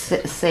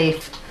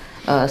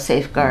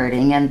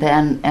safeguarding, and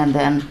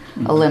then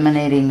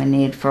eliminating the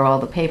need for all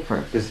the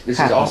paper. This is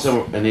copies.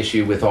 also an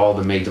issue with all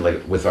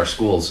the with our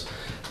schools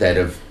that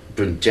have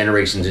been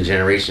generations and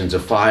generations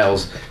of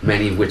files,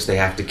 many of which they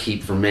have to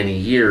keep for many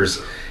years.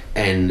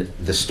 and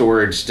the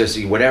storage,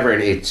 just whatever,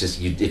 and it's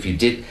just, if you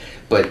did,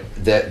 but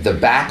the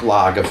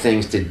backlog of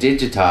things to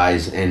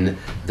digitize and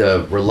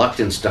the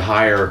reluctance to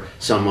hire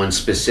someone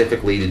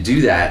specifically to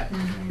do that,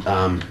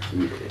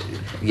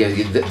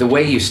 the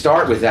way you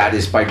start with that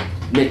is by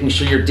making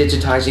sure you're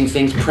digitizing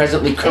things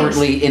presently,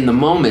 currently, in the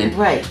moment.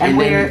 Right, and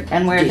where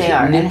they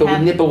are.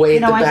 Nip away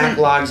at the I think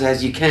backlogs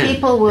as you can.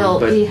 people will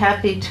be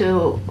happy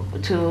to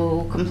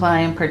comply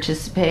and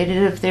participate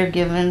if they're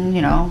given,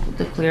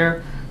 the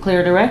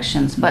clear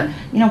directions. But,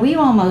 we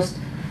almost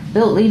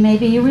built, Lee,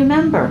 maybe you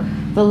remember,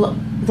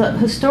 the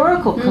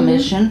historical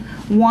commission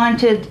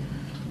wanted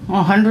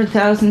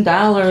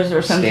 $100,000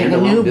 or something, a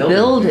new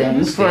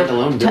building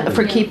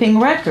for keeping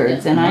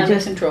records, and I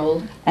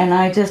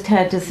just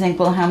had to think,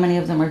 well, how many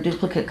of them are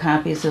duplicate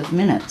copies of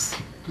minutes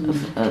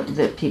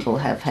that people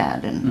have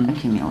had and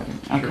accumulated?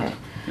 Okay.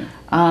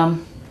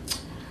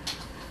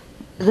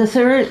 The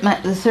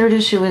third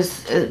issue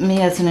is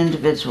me as an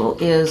individual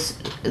is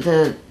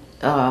the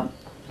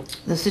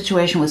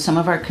situation with some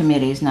of our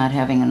committees not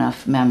having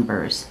enough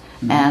members,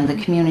 and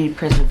the Community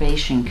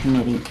Preservation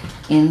Committee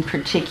in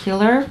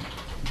particular.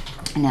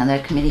 Now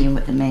that committee,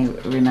 you may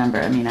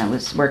remember, I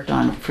worked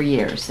on it for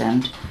years,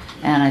 and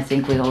I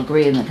think we all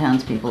agree, and the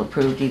townspeople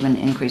approved even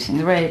increasing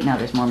the rate. Now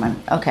there's more money.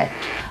 Okay,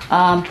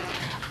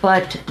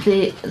 but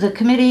the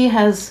committee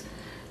has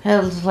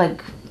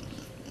like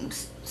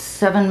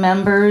 7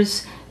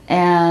 members,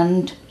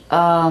 and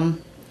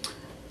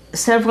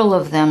several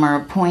of them are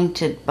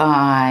appointed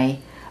by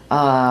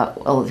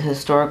the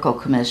Historical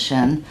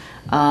Commission,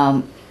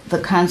 the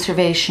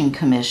Conservation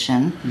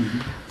Commission,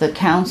 the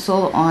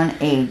Council on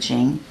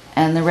Aging,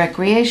 and the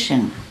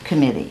Recreation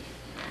Committee.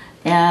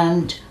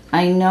 And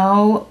I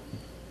know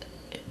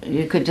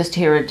you could just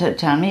hear it at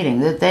town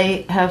meeting that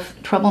they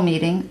have trouble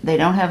meeting. They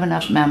don't have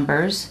enough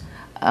members.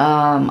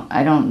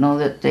 I don't know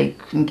that they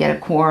can get a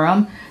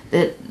quorum.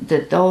 That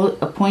those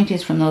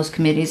appointees from those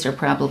committees are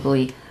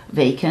probably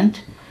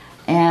vacant.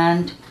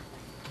 And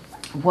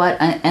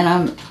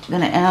I'm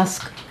going to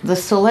ask the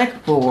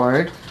select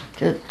board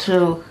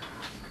to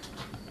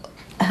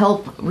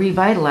help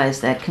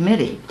revitalize that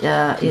committee.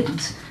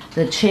 It's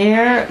the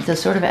chair, the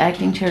sort of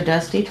acting chair,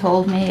 Dusty,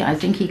 told me, I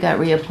think he got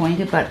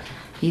reappointed, but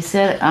he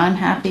said, I'm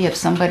happy if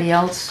somebody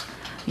else,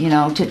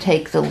 to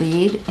take the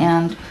lead.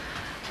 And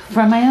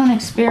from my own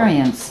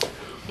experience,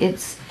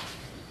 it's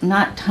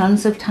not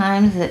tons of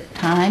time,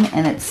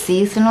 and it's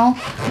seasonal,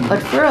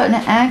 but for an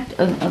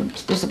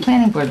there's a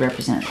planning board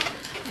representative,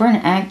 for an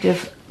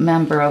active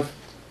member of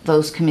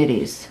those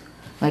committees,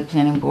 like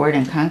planning board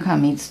and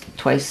Concom meets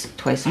twice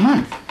a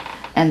month.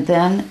 And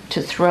then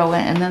to throw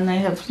in, and then they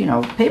have,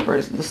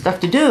 papers, the stuff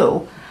to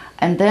do,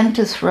 and then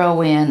to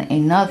throw in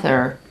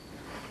another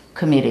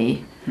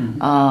committee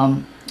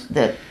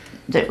that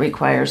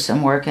requires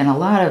some work and a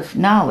lot of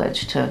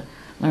knowledge to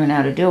learn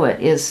how to do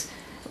it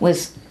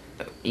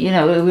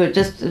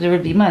there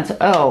would be months, I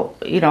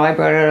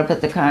brought it up at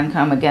the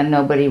Concom again,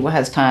 nobody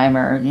has time,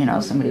 or,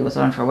 somebody was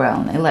on for a while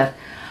and they left.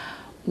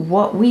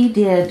 What we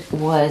did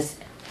was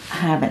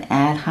have an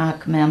ad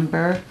hoc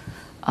member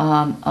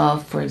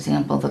of, for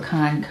example, the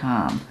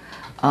Concom.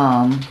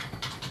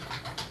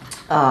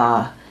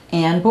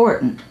 Ann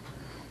Borton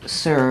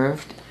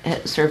served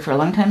for a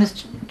long time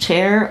as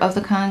chair of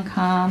the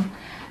Concom,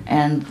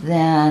 and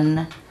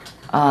then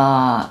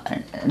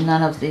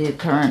none of the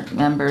current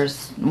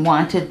members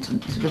wanted to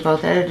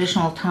devote that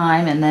additional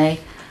time, and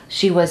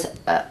she was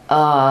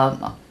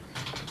an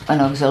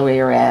auxiliary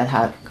or ad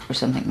hoc or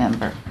something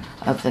member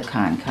of the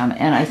Concom.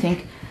 And I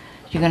think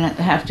you're going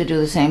to have to do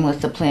the same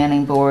with the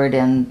planning board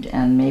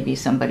and maybe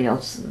somebody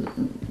else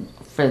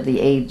for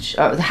the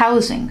the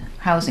housing.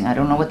 I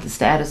don't know what the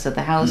status of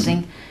the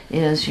housing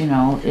is.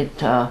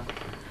 That's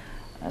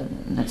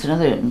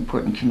another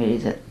important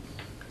committee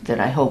that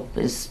I hope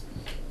is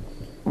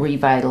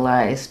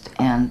revitalized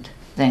and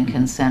then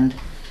can send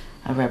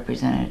a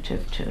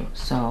representative to.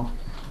 So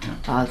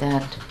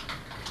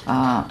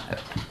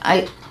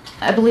I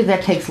believe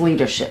that takes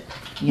leadership,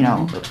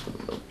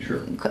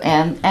 Sure.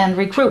 and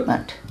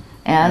recruitment.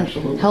 And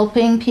Absolutely.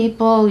 helping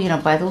people,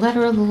 by the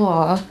letter of the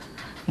law,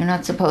 you're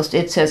not supposed to,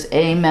 it says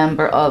a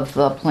member of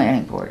the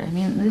planning board.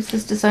 This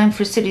is designed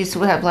for cities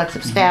who have lots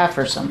of staff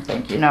or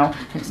something,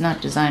 It's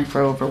not designed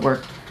for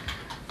overworked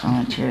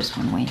volunteers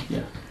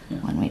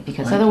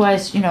because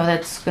otherwise,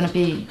 that's going to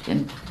be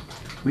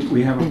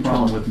We have a in problem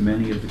trouble. with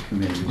many of the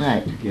committees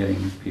Right.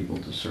 getting people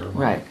to serve.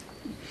 right.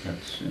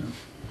 That's,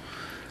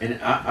 And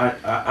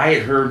I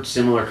had heard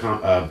similar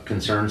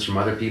concerns from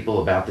other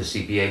people about the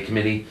CPA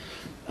committee,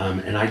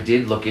 and I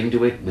did look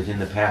into it within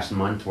the past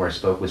month, where I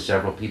spoke with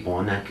several people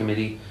on that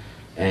committee,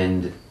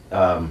 and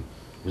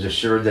was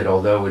assured that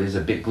although it is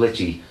a bit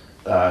glitchy,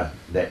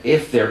 that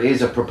if there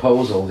is a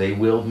proposal, they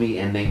will meet,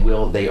 and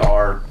they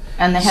are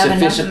And they have enough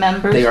sufficient,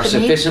 members they are to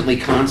meet? sufficiently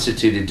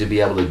constituted to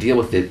be able to deal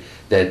with it,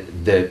 that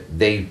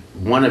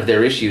one of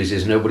their issues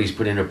is nobody's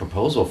put in a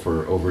proposal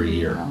for over a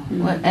year.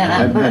 Well,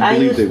 I but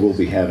believe used- they will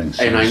be having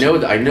some. And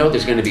I know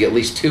there's gonna be at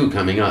least 2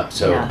 coming up,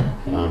 so. Yeah.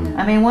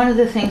 I mean, one of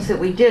the things that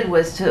we did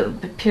was to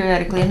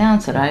periodically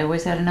announce it. I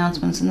always had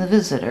announcements in the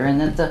Visitor,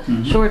 and that the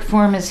short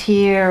form is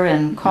here,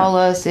 and call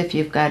us if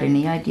you've got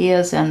any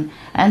ideas, and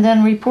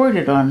then report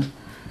it on,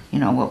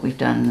 what we've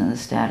done and the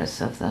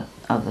status of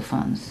the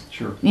funds.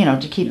 Sure.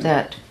 To keep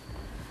that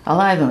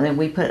alive. And then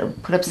we put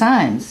up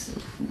signs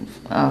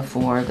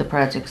for the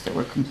projects that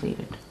were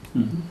completed.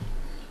 Mhm.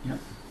 Yep.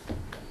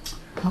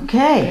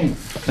 Okay.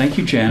 Thank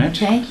you, Janet.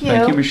 Thank you.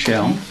 Thank you,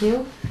 Michelle. Thank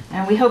you.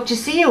 And we hope to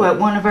see you at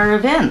one of our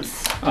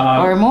events,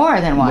 Uh, or more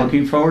than one.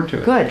 Looking forward to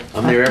it. Good.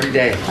 I'm there every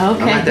day. I'm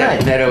Okay, at that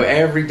good. meadow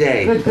every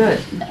day. Good, good.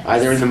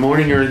 Either in the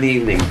morning or in the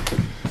evening,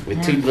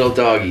 with 2 little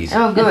doggies.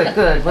 Oh, good,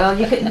 good. Well,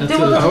 you can do a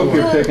I little. hope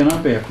you're picking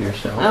up after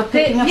yourself.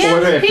 Picking up. Order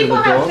Yes, after people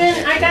the have dog.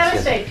 been, I gotta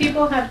say,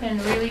 people have been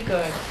really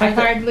good. I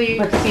hardly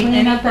But see cleaning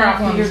any up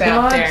after your problems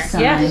out dog there.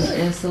 sign Yes.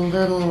 is a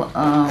little,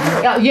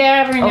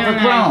 Yeah, every now and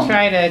then I Overgrown.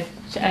 try to,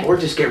 Or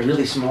just get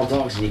really small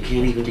dogs and you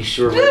can't even be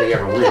sure where they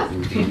ever went.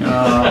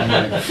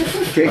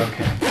 Okay,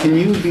 can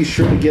you be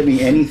sure to get me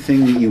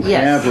anything that you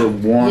Yes. have or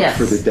want Yes.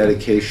 for the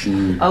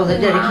dedication? oh, the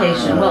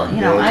dedication. Well,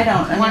 I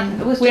don't, I mean,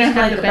 it was we don't just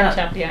have like the bench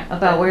about, up yet.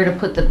 about where to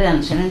put the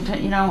bench, and,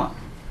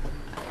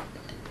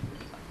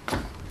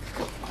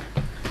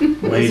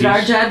 is Ladies. it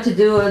our job to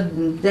do a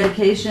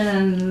dedication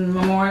and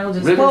memorial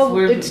just Well, because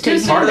we're It's too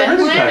taking? Part of the soon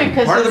to ribbon plan cutting.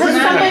 because Part of the it's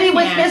ribbon not. Somebody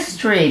with Yeah.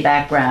 history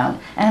background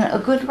and a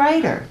good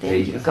writer. There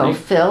you go,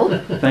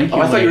 Phil. Thank you,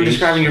 Oh, I thought you were ladies.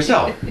 describing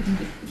yourself.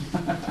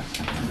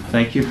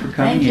 Thank you for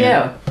coming Thank in.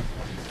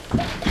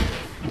 you.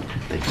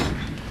 Thank you.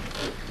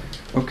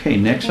 Okay,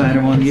 next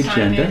item on the Sign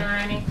in agenda. or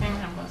anything?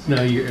 I wasn't-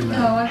 No, you're No,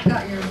 not. I've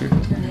got your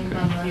name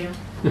on Thank you.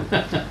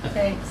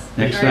 Thanks.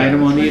 Next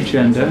item on the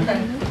agenda,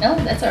 No,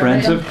 that's all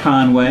right. Friends of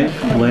Conway,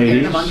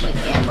 ladies.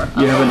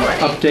 You have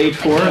an update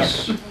for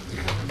us?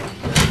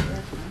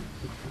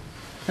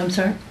 I'm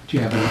sorry? Do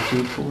you have an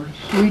update for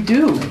us? We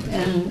do,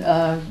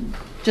 and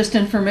just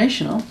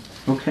informational.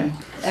 Okay.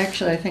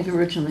 Actually, I think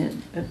originally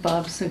at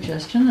Bob's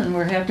suggestion, and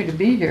we're happy to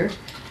be here.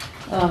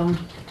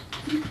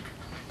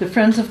 The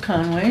Friends of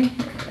Conway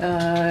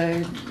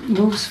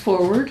moves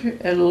forward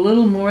at a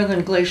little more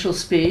than glacial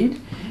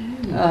speed.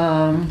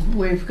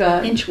 We've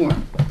got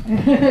Inchworm.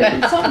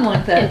 something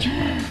like that.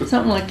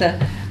 Something like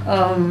that.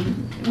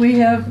 We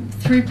have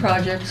 3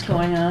 projects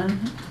going on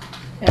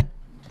at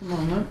the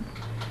moment,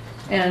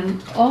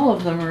 and all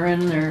of them are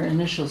in their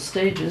initial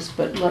stages,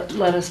 but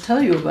let us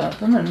tell you about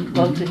them and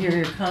love to hear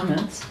your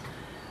comments.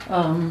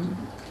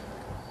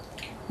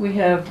 We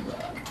have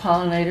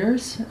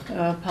pollinators,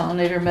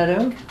 pollinator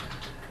meadow,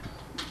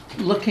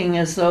 looking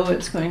as though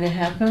it's going to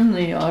happen.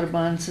 The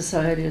Audubon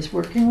Society is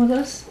working with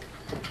us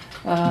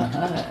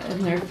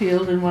in their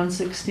field in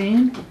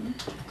 116.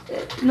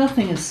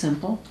 Nothing is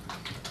simple,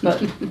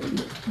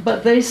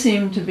 but they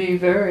seem to be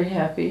very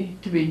happy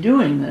to be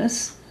doing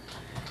this.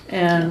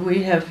 And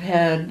we have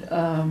had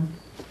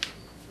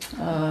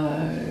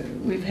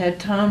we've had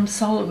Tom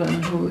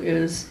Sullivan, who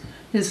is,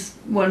 his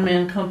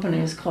one-man company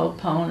is called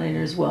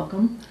Pollinators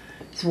Welcome.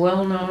 He's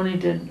well known. He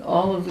did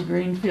all of the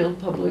Greenfield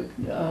public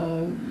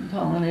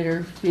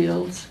pollinator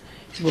fields.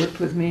 He's worked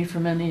with me for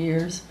many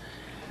years.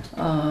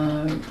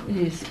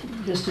 He's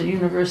just a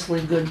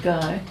universally good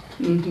guy.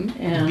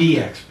 And Bee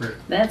expert.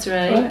 That's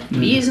right. What?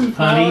 Bees and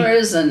Honey.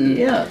 flowers and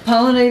yeah,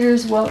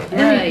 pollinators. Well,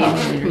 any right,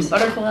 pollinators.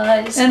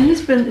 butterflies. And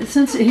he's been,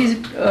 since he's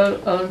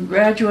a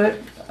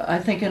graduate, I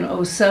think in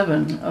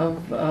 '07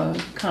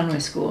 of Conway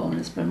School, and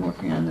has been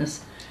working on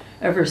this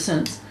ever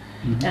since.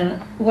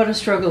 And what a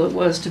struggle it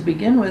was to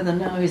begin with, and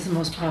now he's the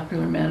most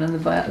popular man in the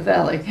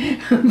valley,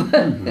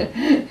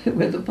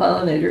 with the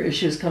pollinator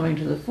issues coming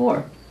to the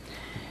fore.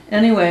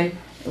 Anyway,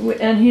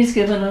 and he's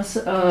given us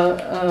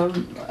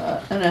an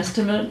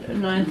estimate,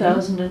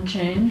 9,000 and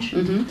change,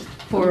 Mhm.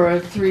 for a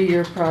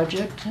 3-year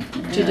project.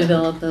 To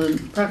develop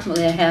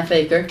approximately a half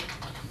acre,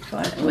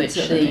 which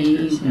 5.7 the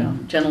acres, yeah.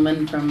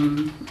 gentleman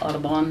from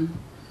Audubon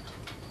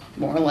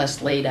more or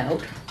less laid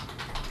out.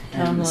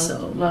 Tom And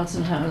so,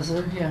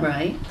 Lotzenhauser, yeah.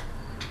 right.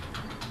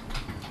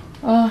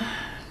 Laid out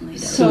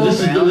So So the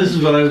this ground.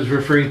 is what I was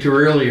referring to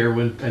earlier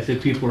when I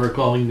said people are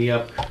calling me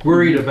up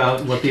worried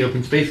about what the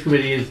Open Space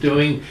Committee is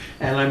doing,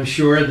 and I'm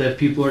sure that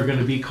people are going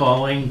to be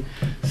calling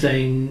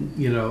saying,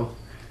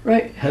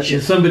 Right.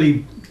 is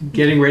somebody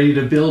getting ready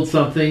to build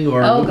something,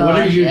 or Oh, what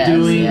are gosh, you yes,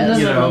 doing, yes.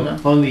 No.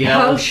 on the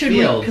How Alice should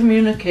Field? we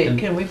communicate? And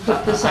Can we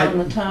put this on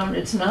the town?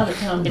 It's not a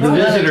town It's The not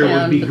a visitor would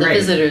town, be but great. The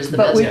visitor's the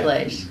But best we-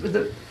 place.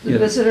 The Yeah.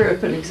 visitor,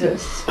 if it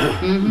exists.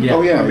 Mhm.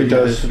 Oh, yeah, probably it the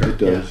does, visitor. it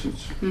does.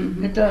 It's,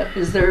 Mhm. It does.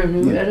 Is there a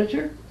new Yeah.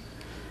 editor?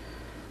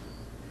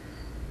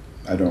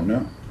 I don't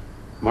know.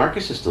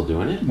 Marcus is still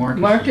doing it.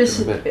 Marcus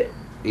is doing But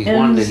he's won.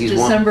 ends He's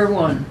won. December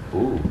 1.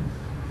 Ooh,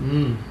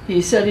 Mm.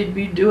 He said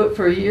he'd do it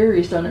for a year.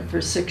 He's done it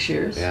for 6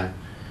 years. yeah.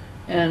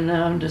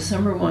 And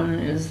December 1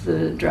 is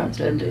the drop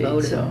dead date.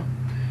 Devoted. So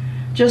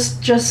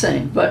just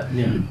saying. But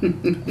Yeah.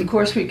 of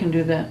course we can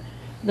do that.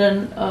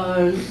 Then,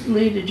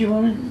 Lee, did you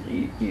want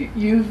to,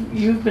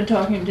 you've been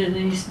talking to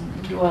Denise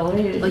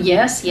Dwelly? Well,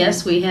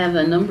 yes, we have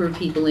a number of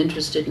people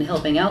interested in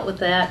helping out with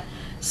that.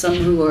 Some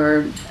who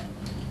are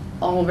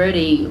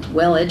already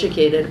well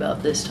educated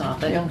about this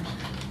topic Yeah.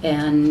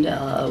 and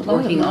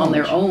working on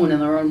their own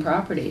and their own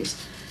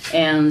properties.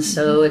 And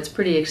so it's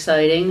pretty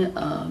exciting.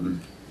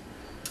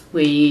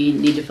 We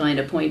need to find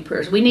a point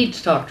person. We need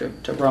to talk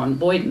to Ron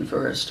Boyden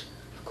first,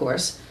 of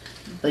course,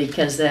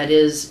 because that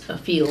is a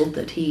field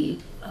that he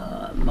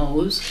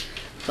mows.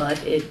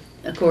 But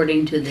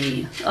according to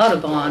the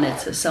Audubon,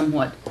 it's a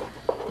somewhat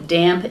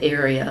damp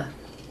area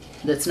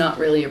that's not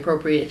really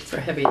appropriate for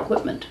heavy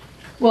equipment.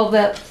 Well,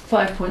 that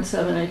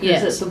 5.7 acres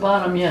Yes. at the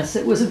bottom, yes,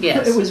 it was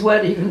Yes. it was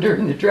wet even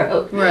during the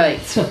drought.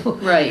 Right. So,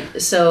 Right.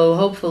 So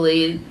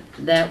hopefully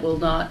that will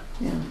not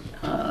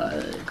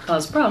yeah.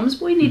 cause problems.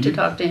 But we need to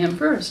talk to him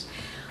first.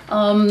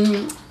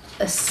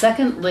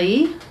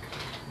 Secondly,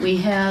 we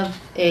have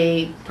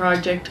a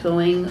project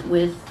going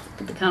with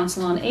the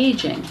Council on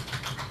Aging,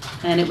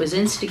 and it was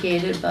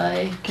instigated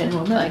by Ken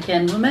Wilmette.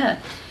 Ken Wilmette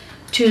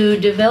to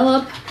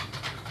develop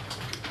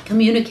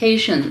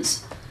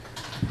communications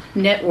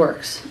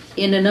networks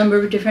in a number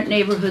of different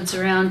neighborhoods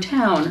around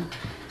town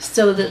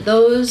so that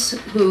those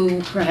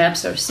who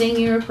perhaps are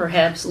senior,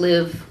 perhaps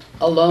live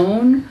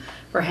alone,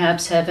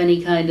 perhaps have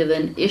any kind of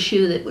an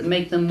issue that would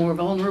make them more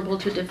vulnerable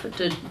to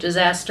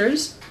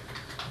disasters,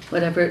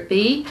 whatever it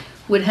be,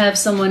 would have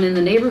someone in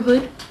the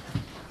neighborhood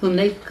whom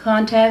they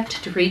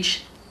contact to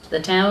reach the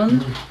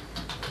town.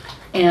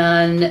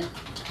 And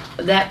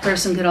that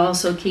person could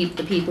also keep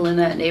the people in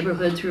that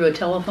neighborhood through a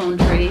telephone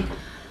tree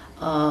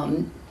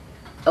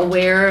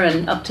aware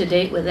and up to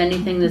date with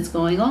anything that's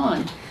going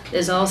on.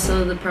 There's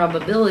also the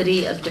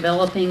probability of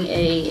developing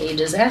a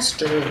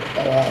disaster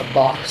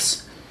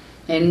box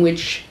in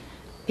which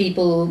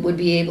people would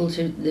be able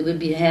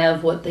to,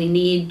 have what they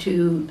need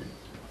to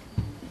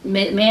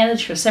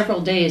manage for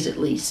several days at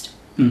least,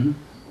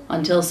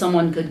 until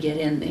someone could get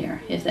in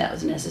there if that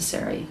was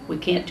necessary. We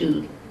can't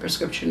do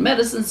prescription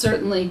medicine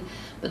certainly,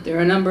 but there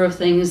are a number of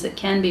things that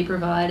can be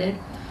provided.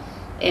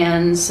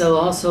 And so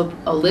also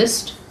a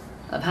list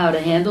of how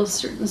to handle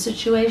certain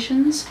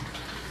situations.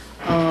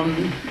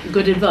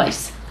 Good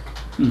advice.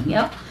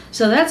 Yep.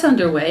 So that's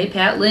underway.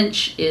 Pat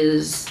Lynch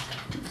is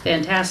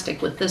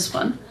fantastic with this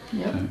one.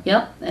 Yep.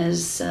 Yep.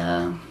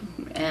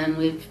 And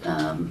we've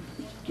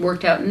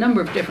worked out a number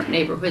of different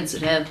neighborhoods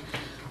that have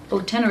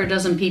 10 or a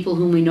dozen people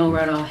whom we know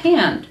right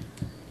offhand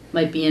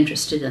might be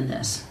interested in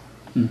this.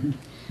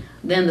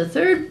 Then the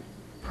third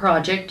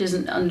project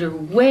isn't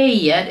underway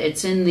yet.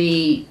 It's in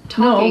the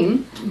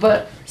talking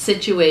But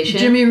situation.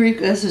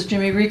 this is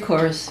Jimmy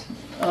Recor's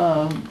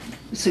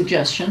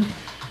suggestion,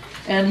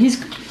 and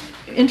he's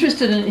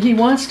interested in. He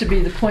wants to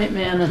be the point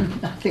man,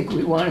 and I think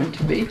we want him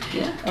to be.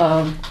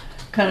 Yeah.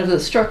 Kind of the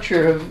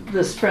structure of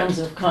this Friends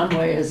of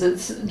Conway as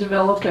it's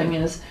developing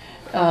is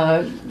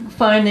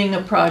finding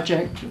a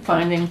project,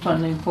 finding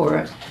funding for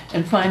it,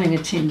 and finding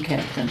a team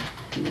captain.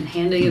 And then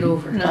handing it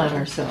over. Not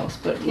ourselves,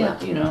 but Yeah.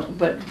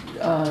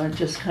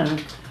 just kind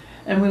of,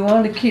 and we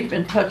want to keep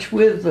in touch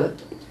with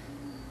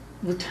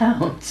the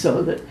town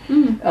so that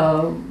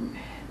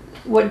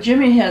what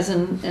Jimmy has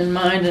in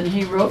mind, and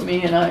he wrote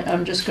me, and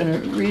I'm just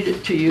going to read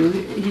it to you.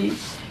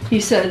 He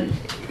said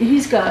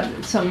he's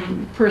got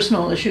some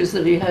personal issues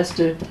that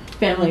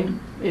family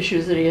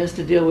issues that he has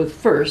to deal with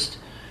first,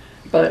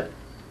 but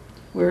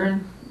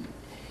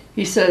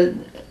he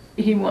said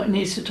he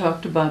needs to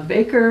talk to Bob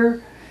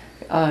Baker.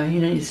 He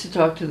needs to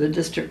talk to the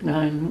District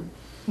 9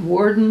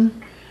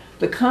 warden.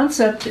 The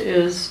concept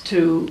is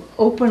to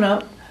open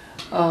up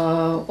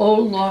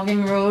old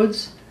logging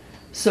roads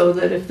so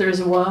that if there's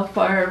a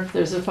wildfire, if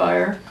there's a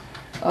fire,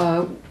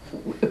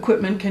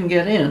 equipment can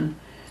get in.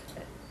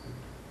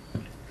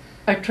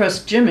 I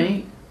trust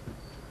Jimmy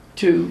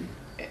to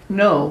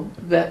know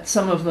that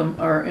some of them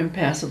are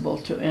impassable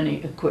to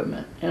any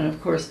equipment. And of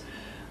course,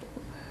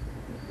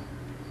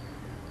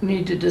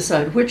 need to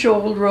decide which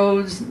old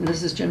roads,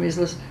 this is Jimmy's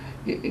list,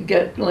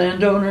 get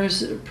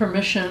landowners'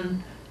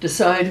 permission,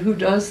 decide who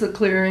does the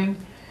clearing,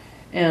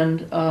 and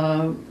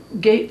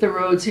gate the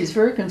roads. He's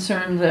very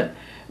concerned that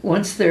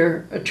once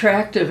they're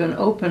attractive and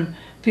open,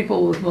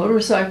 people with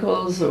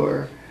motorcycles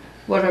or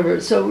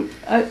whatever. So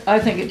I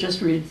think it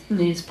just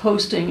needs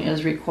posting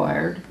as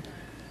required.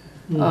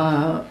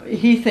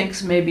 He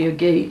thinks maybe a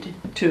gate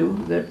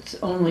too that's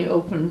only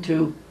open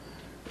to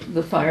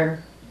the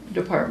fire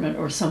department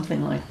or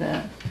something like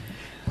that.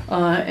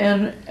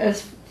 And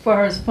as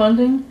far as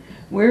funding,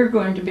 we're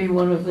going to be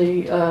one of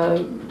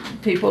the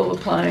people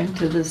applying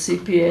to the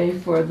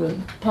CPA for the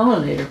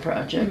pollinator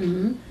project.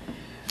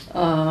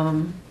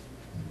 That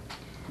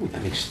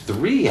makes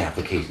 3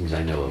 applications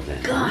I know of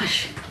then.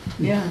 Gosh,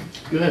 Yeah.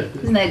 Good.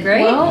 isn't that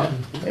great? Well,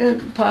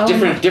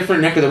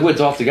 Different neck of the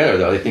woods altogether,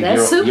 though. I think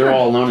That's super. you're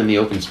all alone in the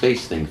open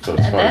space thing, so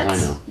as far as I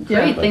That's know.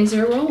 great. Yeah. Things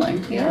are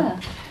rolling. Yeah.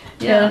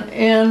 Yeah.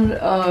 And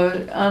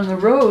on the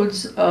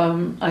roads,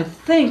 I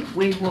think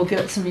we will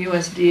get some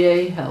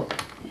USDA help.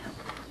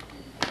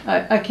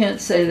 I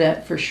can't say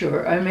that for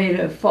sure. I made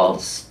a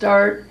false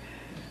start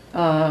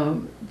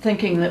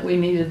thinking that we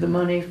needed the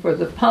money for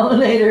the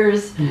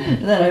pollinators.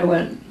 And then I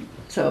went,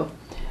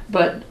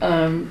 but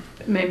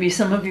maybe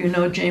some of you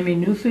know Jamie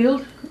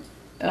Newfield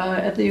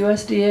at the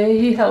USDA.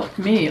 He helped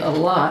me a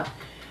lot,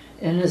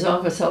 and his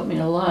office helped me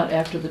a lot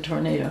after the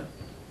tornado.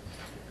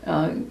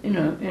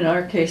 In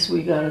our case,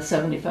 we got a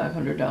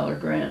 $7,500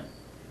 grant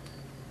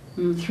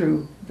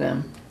through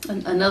them.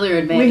 Another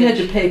advantage. We had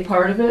to pay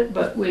part of it,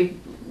 but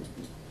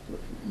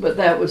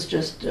that was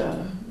just.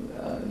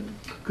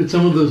 Could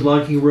some of those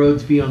logging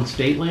roads be on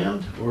state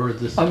land, or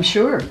this? I'm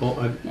sure.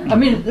 Oh, I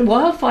mean, the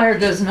wildfire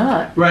does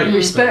not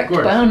respect of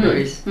course.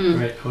 boundaries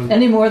Right.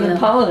 any more than Yeah.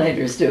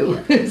 pollinators do.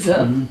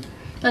 So,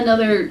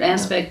 Another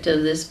aspect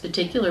of this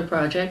particular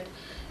project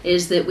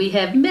is that we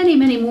have many,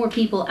 many more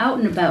people out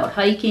and about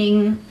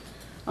hiking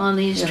on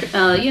these,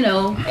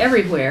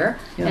 everywhere,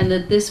 Yeah. and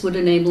that this would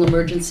enable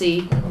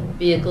emergency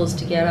vehicles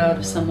to get out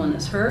if someone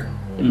is hurt.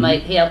 It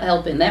might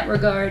help in that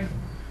regard.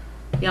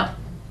 Yep.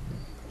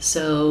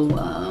 So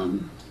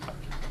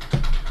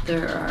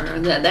there are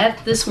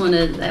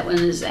that one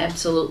is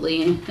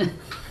absolutely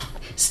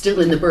still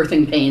in the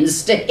birthing pains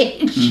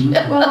stage.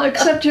 well,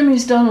 except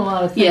Jimmy's done a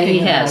lot of Yeah, thinking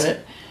he has. about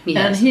it, He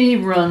and has. he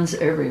runs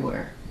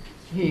everywhere.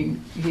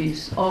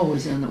 He's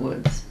always in the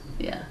woods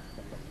Yeah.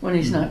 when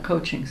he's not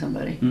coaching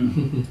somebody.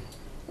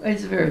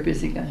 He's a very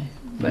busy guy.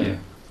 But Yeah.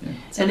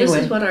 So anyway,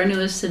 this is what our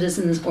newest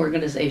citizens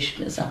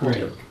organization is up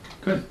to.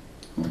 Good.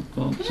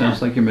 Well, it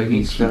sounds like you're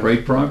making some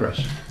great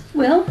progress.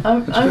 Well,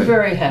 I'm good.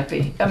 very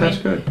happy. I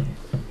That's mean, good.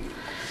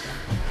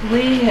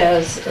 Lee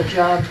has a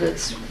job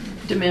that's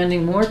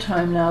demanding more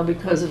time now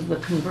because of the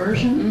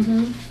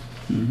conversion.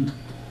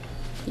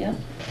 yep.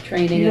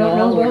 Training You and don't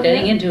know all, we're about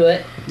getting that? into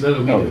it.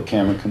 That'll be Oh, the good.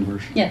 camera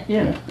conversion. Yeah.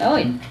 Yeah. Oh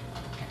yeah.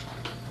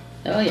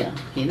 Oh yeah.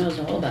 He knows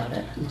all about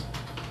it.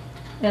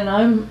 And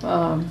I'm,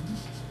 I'm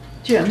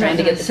Trying not to going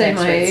get to the say tax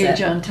my rate age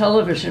set. on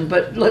television,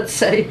 but let's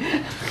say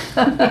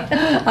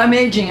I'm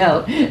aging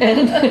out.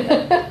 And,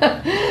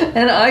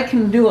 and I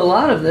can do a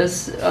lot of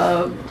this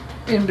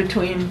in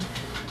between,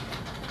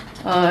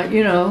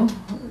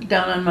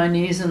 down on my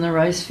knees in the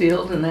rice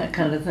field and that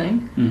kind of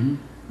thing.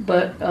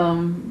 But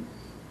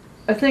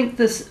I think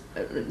this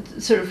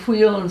sort of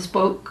wheel and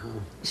spoke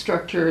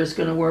structure is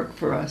going to work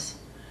for us.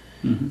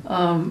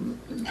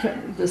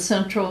 The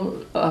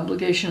central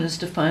obligation is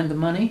to find the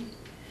money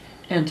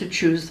and to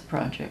choose the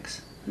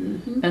projects.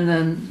 And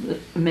then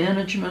the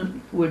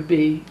management would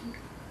be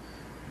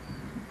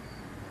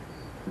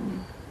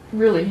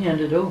really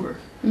handed over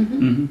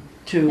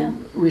to Yeah.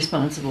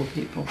 responsible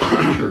people.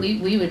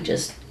 We would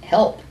just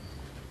help.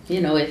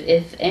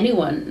 If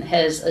anyone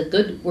has a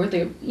good,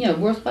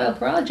 worthwhile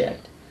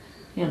project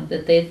Yeah.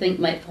 that they think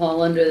might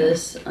fall under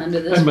this And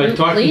by group,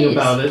 talking please.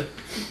 about it,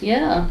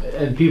 Yeah.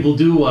 and people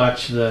do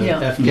watch the Yeah.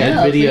 FCAT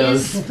Yeah,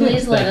 videos.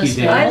 please let Thank us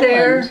you, know. Hi Dan.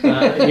 there.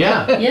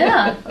 Yeah,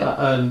 Yeah.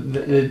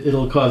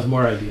 it'll cause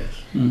more ideas.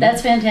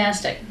 That's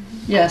fantastic.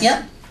 Yes.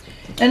 Yep.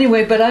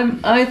 Anyway, but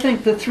I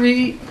think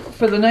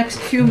for the next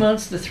few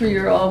months, the 3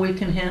 are all we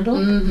can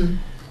handle.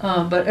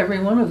 But every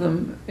one of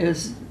them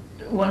is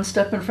one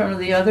step in front of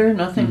the other,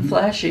 nothing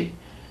flashy,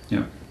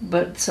 Yeah.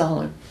 but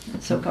solid,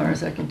 so far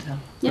as I can tell.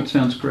 That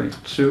sounds great.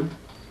 Sue,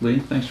 Lee,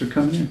 thanks for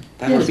coming in.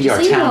 That Yes, would be our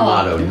see you town all.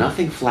 motto,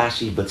 nothing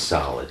flashy but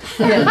solid.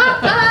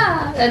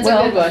 That's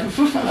Well, a good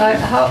one.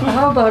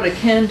 how about a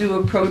can-do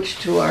approach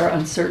to our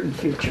uncertain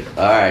future?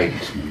 All right.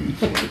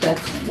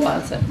 That's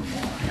Watson.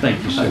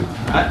 Thank you, Sue.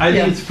 I think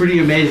Yeah. it's pretty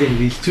amazing,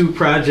 these two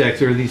projects,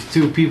 or these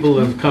two people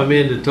have come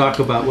in to talk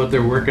about what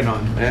they're working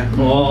on. Yeah.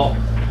 All,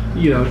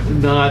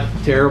 not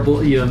terrible,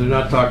 they're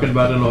not talking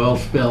about an oil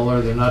spill,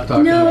 or they're not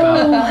talking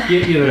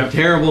about,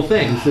 terrible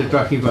things. They're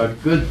talking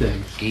about good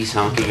things. Geese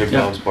honking or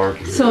dogs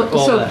barking. All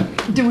So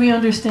that. do we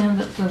understand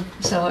that the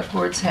select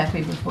board's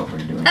happy with what we're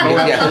doing? Oh,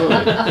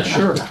 yeah.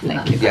 Sure.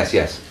 Thank you. Yes,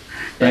 yes.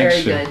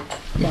 Thanks, Very Sue. good.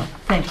 Yeah,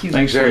 thank you.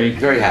 Thanks, Very, Lee.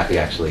 very happy,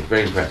 actually.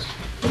 Very impressed.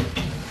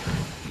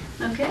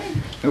 Okay.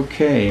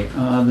 Okay,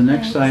 the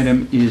next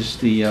item is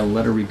the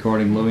letter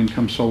regarding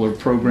low-income solar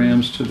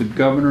programs to the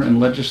governor and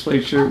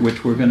legislature,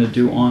 which we're going to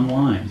do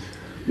online.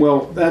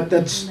 Well,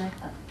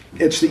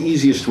 it's the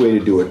easiest way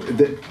to do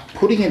it.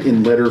 Putting it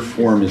in letter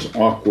form is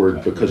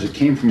awkward because it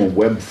came from a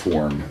web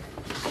form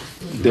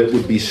that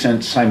would be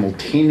sent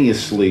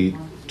simultaneously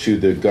to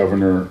the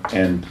governor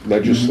and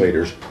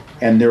legislators.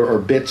 And there are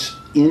bits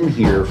in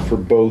here for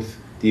both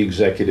the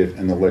executive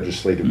and the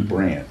legislative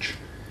branch.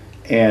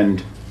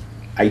 And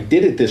I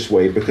did it this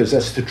way because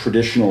that's the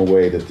traditional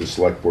way that the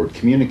select board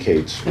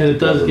communicates with And it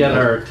the does get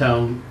government. our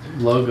town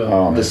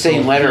logo. The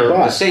same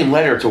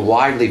letter to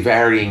widely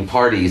varying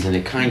parties, and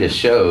it kind of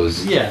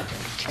shows. Yeah.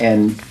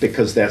 And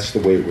because that's the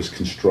way it was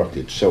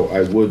constructed. So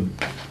I would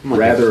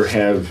rather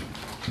have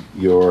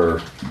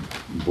your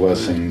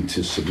blessing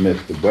to submit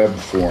the web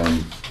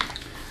form.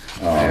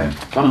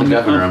 If I'm the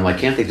governor, I'm like,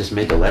 can't they just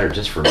make a letter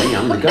just for me?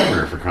 I'm the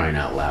governor, for crying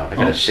out loud. I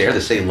gotta share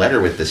the same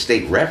letter with the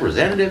state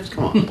representatives?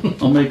 Come on.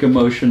 I'll make a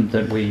motion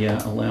that we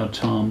allow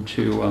Tom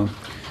to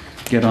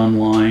get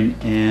online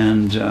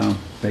and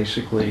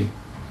basically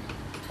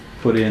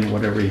put in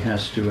whatever he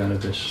has to out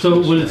of this. So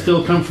would it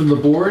still come from the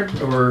board,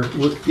 or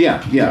would?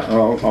 Yeah,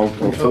 I'll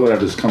fill it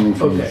out as coming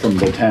Okay. from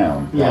the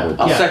town. Yeah. probably.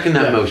 I'll Yeah, second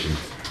that yeah. motion.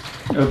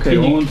 Okay,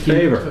 all in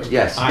favor?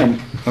 Yes. Aye.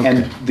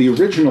 And the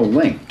original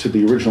link to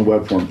the original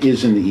web form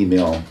is in the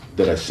email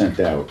that I sent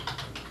out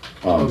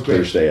great.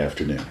 Thursday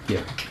afternoon. Yeah.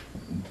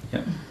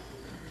 Yeah.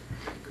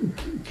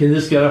 Can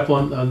this get up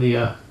on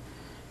the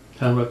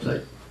town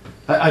website?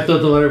 I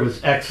thought the letter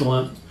was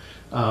excellent.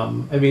 I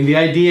mean, the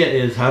idea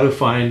is how to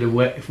find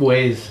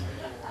ways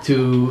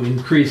to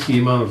increase the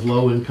amount of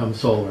low-income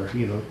solar,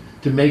 you know,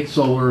 to make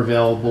solar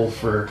available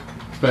for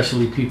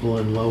especially people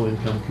in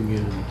low-income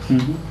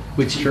communities,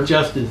 which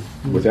just is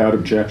Without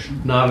objection,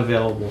 not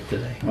available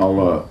today.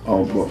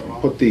 I'll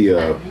put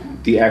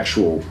the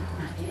actual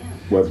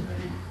web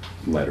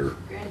letter,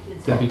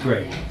 That'd be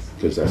great.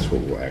 because that's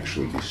what we'll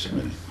actually be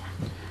submitting.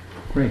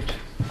 Great.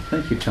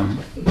 Thank you, Tom.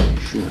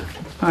 Sure.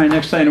 All right,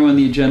 next item on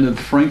the agenda, the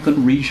Franklin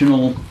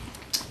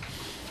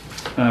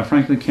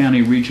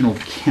County Regional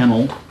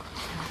Kennel.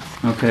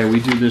 Okay, we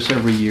do this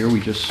every year.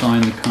 We just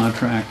sign the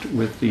contract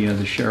with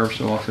the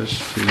sheriff's office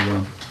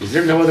to, Is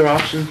there no other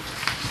option?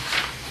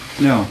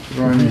 no,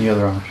 there aren't any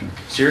other option.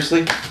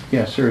 Seriously?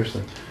 Yeah,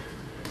 seriously.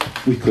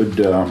 We could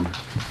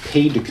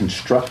pay to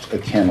construct a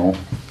kennel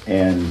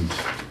and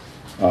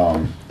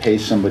pay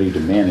somebody to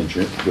manage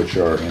it, which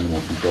our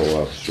animal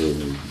control officer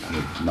would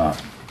not,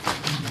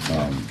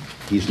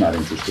 he's not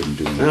interested in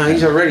doing No, that.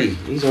 he's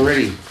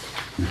already.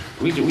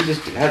 We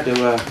just had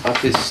to up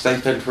his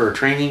stipend for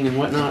training and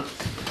whatnot.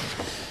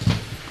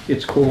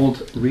 It's called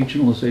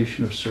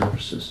regionalization of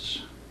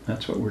services.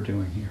 That's what we're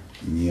doing here,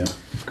 Yeah.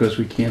 because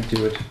we can't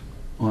do it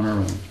on our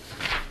own.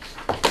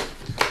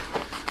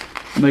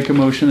 Make a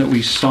motion that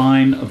we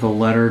sign the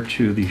letter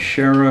to the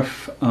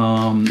sheriff.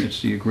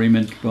 It's the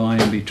agreement by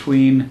and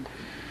between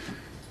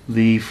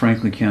the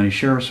Franklin County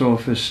Sheriff's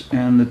Office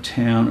and the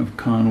town of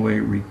Conway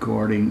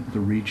regarding the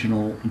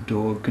regional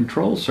dog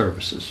control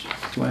services.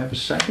 Do I have a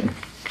second?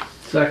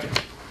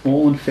 Second.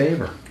 All in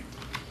favor?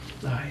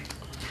 Aye.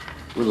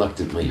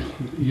 Reluctantly.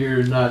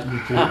 You're not.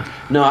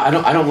 No, I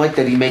don't like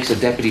that he makes a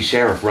deputy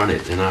sheriff run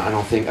it, and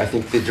I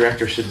think the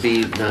director should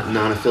be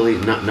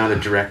non-affiliate, not a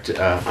direct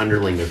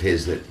underling of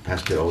his that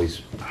has to always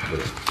put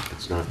it.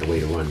 It's not the way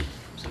to run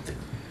something.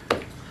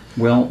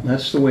 Well,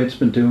 that's the way it's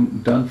been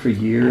done for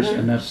years,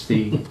 and that's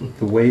the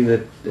way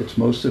that it's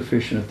most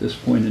efficient at this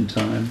point in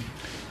time.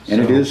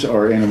 And it So- is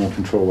our animal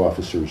control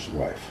officer's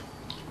wife.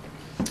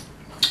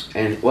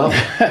 And well,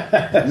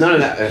 none of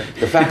that.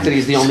 The fact that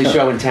he's the only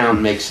show in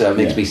town makes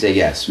me say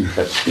yes.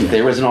 But if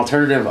there was an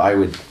alternative, I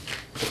would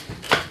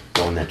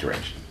go in that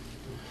direction.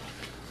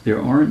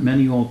 There aren't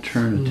many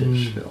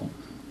alternatives, Phil.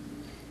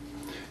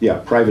 Yeah,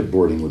 private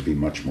boarding would be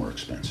much more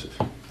expensive.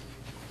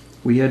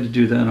 We had to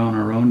do that on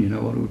our own. You know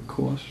what it would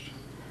cost?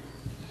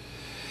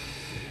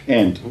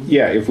 And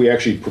yeah, if we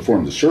actually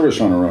performed the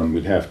service on our own,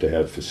 we'd have to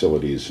have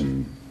facilities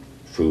and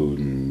food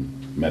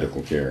and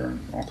medical care and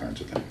all kinds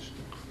of things.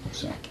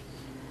 So,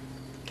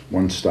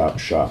 one-stop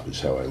shop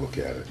is how I look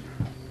at it.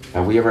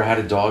 Have we ever had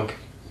a dog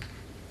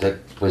that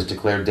was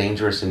declared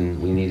dangerous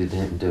and we needed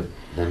them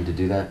to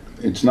do that?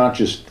 It's not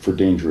just for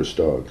dangerous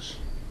dogs.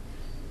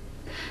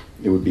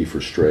 It would be for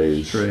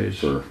strays, Strays.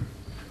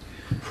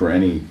 for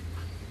any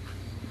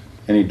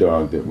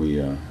dog that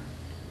we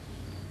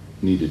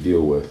need to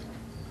deal with.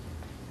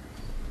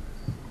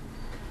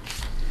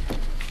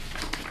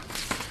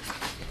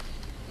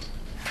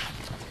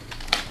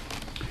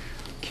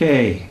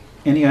 Okay,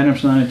 any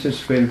items not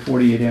anticipated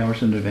 48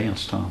 hours in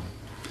advance, Tom?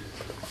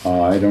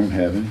 I don't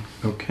have any.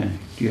 Okay,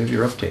 do you have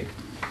your update?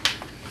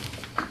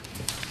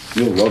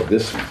 You'll love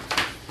this one.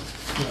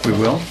 We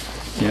will?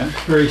 Yeah?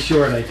 Very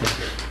short, I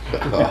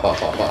think.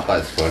 Oh,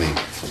 that's funny.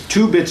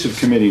 2 bits of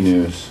committee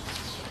news.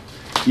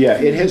 Yeah,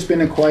 it has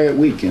been a quiet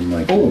week in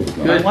like. Oh,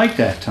 I like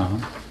that,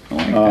 Tom. I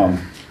like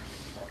that.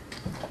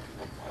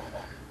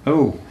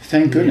 Oh,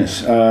 Thank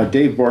goodness.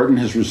 Dave Barton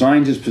has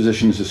resigned his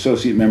position as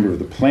associate member of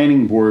the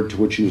planning board, to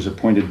which he was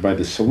appointed by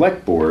the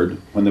select board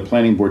when the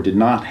planning board did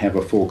not have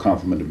a full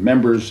complement of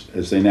members.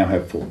 As they now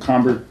have full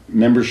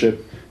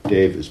membership,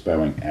 Dave is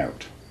bowing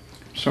out.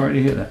 sorry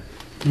to hear that.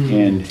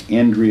 And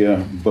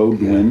Andrea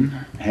Bodwin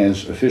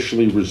has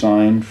officially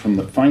resigned from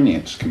the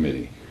finance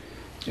committee.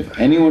 If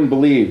anyone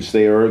believes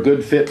they are a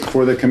good fit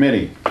for the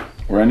committee,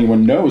 or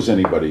anyone knows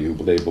anybody who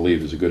they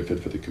believe is a good fit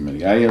for the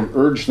committee, I have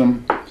urged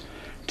them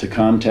to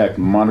contact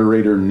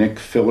moderator Nick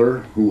Filler,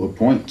 who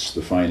appoints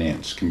the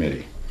finance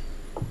committee.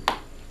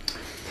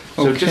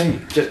 So Okay.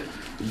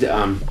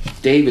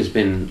 Dave has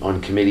been on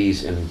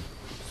committees and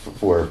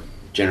for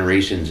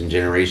generations and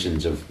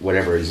generations of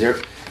whatever. Is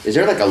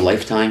there like a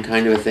lifetime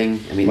kind of a thing?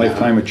 I mean,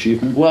 Lifetime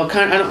achievement? Well,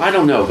 I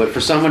don't know, but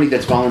for somebody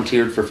that's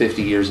volunteered for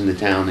 50 years in the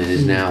town and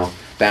is now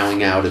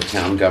bowing out of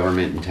town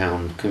government and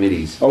town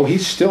committees. Oh,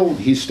 he's still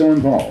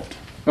involved.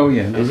 Oh,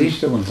 yeah, no, Is he? he's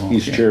still involved.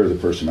 He's yeah. chair of the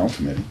personnel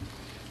committee.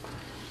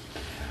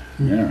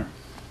 Yeah.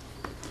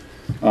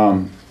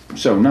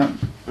 So not.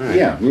 All right.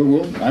 Yeah, we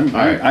will. right.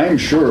 I am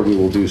sure we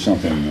will do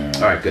something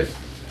All right, good.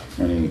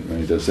 when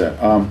he does that.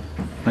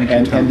 Thank you,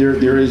 And Tom.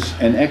 there is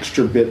an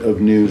extra bit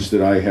of news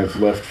that I have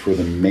left for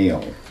the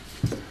mail,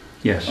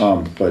 Yes.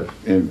 but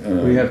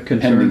We have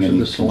concerns pending of any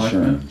the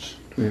selectmen? concerns.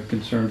 Do we have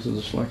concerns of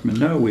the selectmen?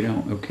 No, we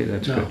don't. Okay,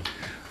 that's No. good.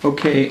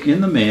 Okay,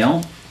 in the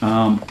mail,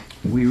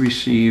 we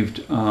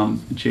received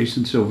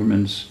Jason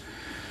Silverman's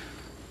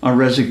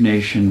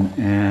resignation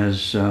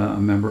as a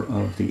member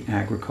of the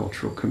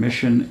Agricultural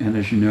Commission. And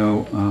as you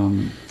know,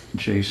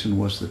 Jason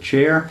was the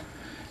chair,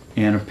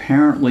 and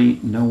apparently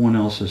no one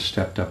else has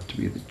stepped up to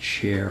be the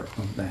chair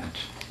of that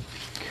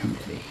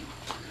committee.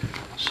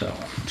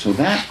 So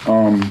that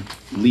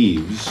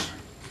leaves,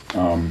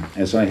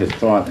 as I had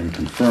thought and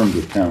confirmed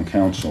with town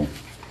council,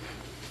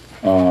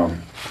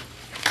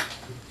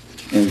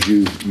 as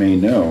you may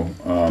know,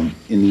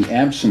 in the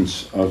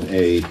absence of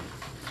a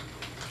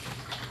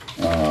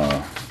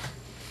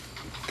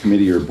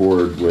committee or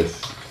board with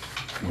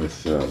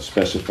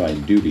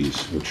specified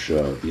duties, which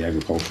the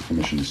Agricultural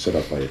Commission is set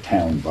up by a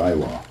town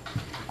bylaw,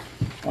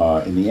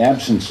 in the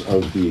absence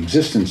of the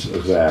existence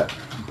of that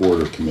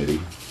board or committee,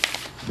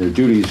 their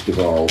duties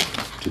devolve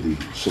to the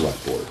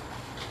select board.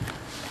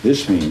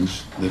 This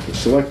means that the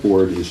select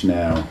board is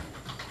now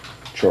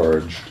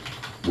charged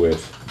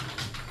with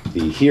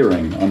the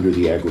hearing under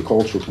the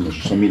Agricultural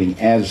Commission, so meeting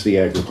as the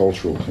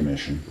Agricultural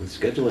Commission Let's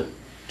schedule it.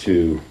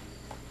 to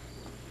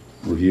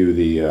review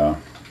the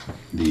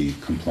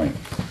complaint.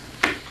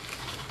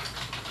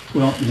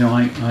 Well, you know,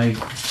 I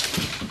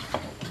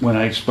when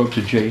I spoke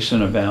to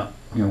Jason about,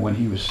 you know, when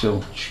he was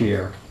still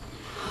chair,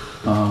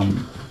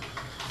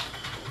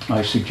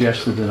 I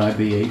suggested that I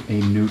be a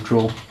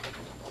neutral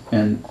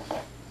and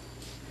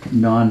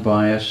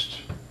non-biased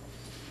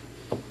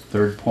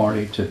third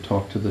party to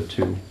talk to the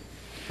two.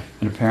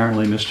 And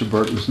apparently Mr.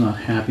 Burt was not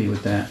happy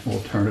with that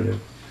alternative.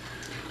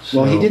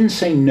 Well, he So- didn't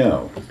say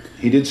no.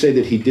 He did say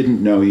that he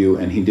didn't know you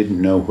and he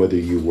didn't know whether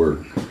you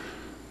were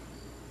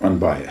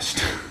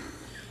unbiased.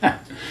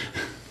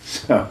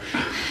 So,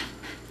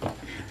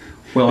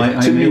 Well,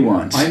 It's a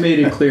nuance. I made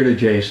it clear to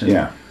Jason.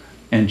 yeah,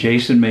 And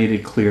Jason made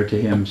it clear to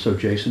him, so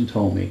Jason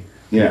told me.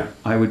 yeah.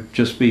 I would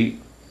just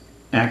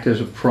act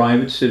as a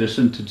private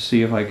citizen to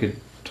see if I could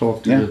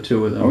talk to Yeah. the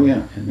two of them. Oh,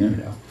 yeah, And, yeah. you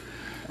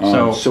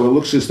know. So it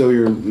looks as though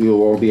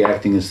you'll all be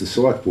acting as the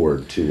select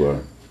board to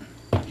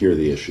hear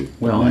the issue.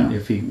 Well, now.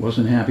 if he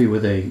wasn't happy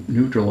with a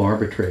neutral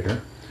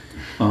arbitrator,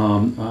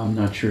 I'm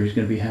not sure he's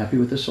gonna be happy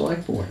with the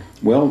select board.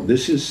 Well,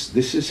 this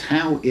is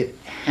how it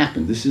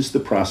happened. This is the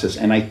process,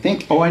 and I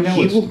think Oh, I know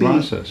he it's will the be.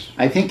 process.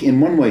 I think in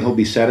one way he'll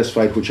be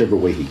satisfied whichever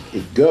way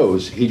it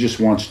goes. He just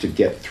wants to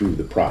get through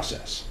the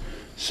process.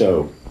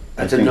 So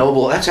That's I think-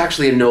 that's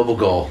actually a noble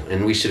goal,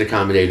 and we should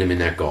accommodate him in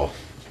that goal.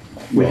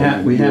 We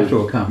have to We're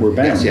accommodate.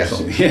 bound. Yes,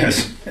 so-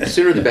 Yes.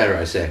 Sooner the better,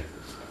 I say.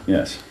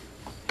 Yes.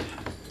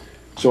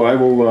 So I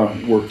will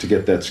work to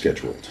get that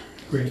scheduled.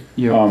 Great.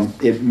 Yeah.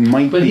 It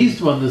might But be. he's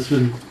the one that's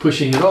been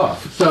pushing it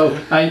off. So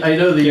I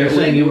know that you're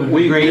saying it would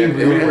be great.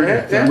 We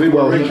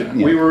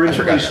were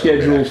originally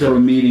scheduled for a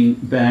meeting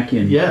back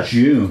in Yes.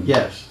 June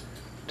Yes.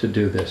 to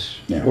do this.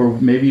 Yeah. Or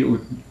maybe it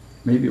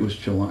was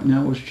July,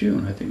 no, it was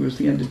June, I think it was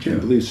the end of I June.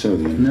 believe so.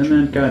 The And then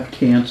that got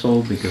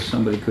canceled because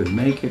somebody couldn't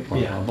make it, blah,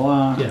 Yeah.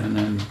 blah, blah, Yeah. and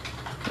then,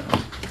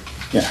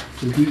 Yeah.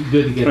 It'd be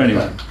good to get But it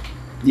anyway. done.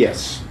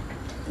 Yes.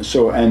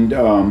 So and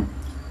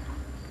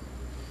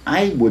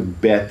I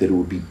would bet that it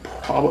would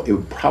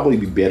probably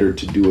be better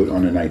to do it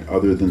on a night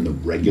other than the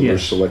regular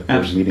yes, select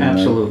board meeting night.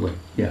 absolutely,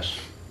 yes.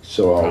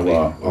 So Probably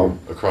I'll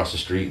across the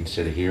street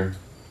instead of here.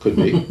 could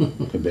be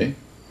could be.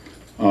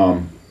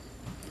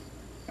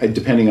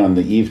 Depending on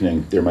the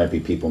evening, there might be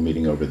people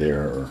meeting over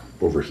there or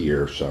over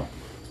here. So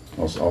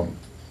I'll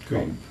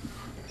Great. Um,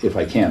 if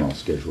I can, I'll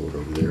schedule it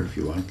over there if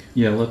you like.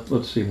 Yeah,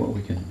 let's see what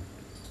we can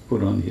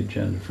put on the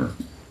agenda for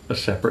a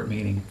separate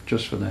meeting,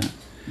 just for that.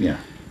 Yeah.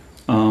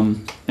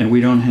 And we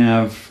don't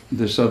have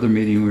this other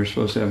meeting we were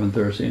supposed to have on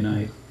Thursday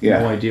night. Yeah.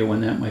 No idea when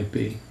that might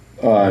be.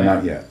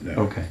 Not yet. No.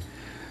 Okay.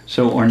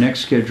 So our next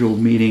scheduled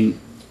meeting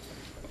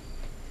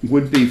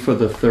would be for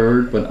the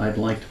 3rd, but I'd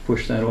like to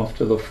push that off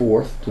to the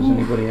 4th. Does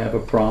anybody have a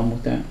problem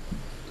with that?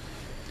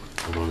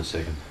 Hold on a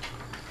second.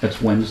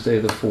 That's Wednesday,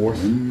 the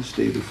 4th.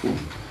 Wednesday before.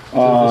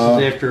 So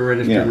this is after, right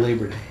after yeah.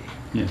 Labor Day.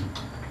 Yeah.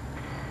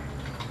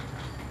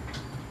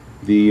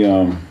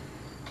 The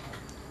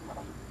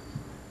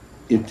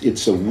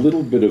it's a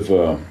little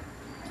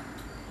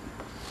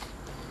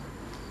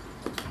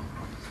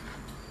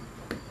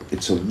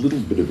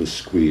bit of a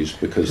squeeze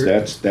because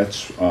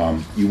that's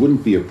you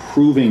wouldn't be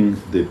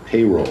approving the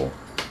payroll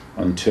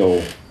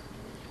until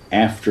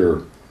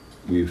after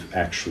we've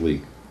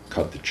actually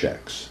cut the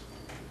checks.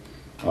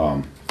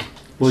 Well,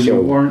 So-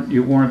 your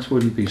warrants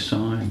wouldn't be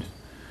signed.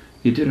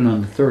 You did it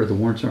on the 3rd. The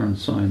warrants aren't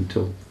signed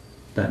until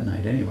that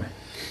night anyway.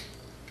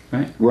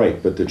 Right?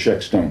 Right, but the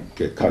checks don't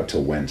get cut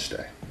till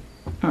Wednesday.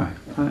 All right.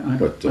 I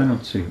But,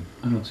 don't see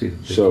the big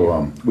So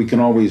deal. we can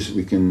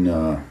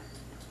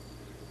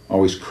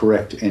always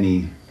correct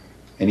any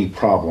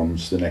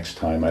problems the next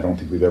time. I don't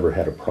think we've ever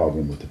had a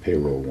problem with the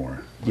payroll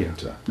warrant. Yeah,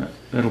 But,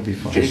 that'll be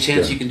fine. Any Just,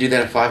 chance you can do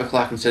that at 5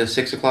 o'clock instead of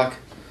 6 o'clock?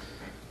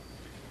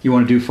 You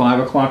want to do 5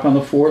 o'clock on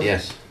the 4th?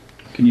 Yes.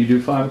 Can you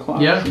do 5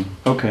 o'clock? Yeah.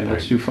 Okay,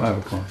 let's do 5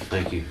 o'clock.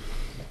 Thank you.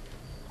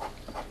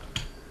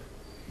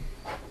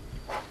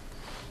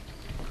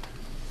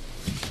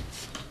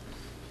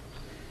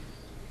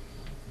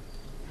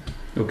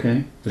 Okay,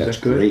 is That's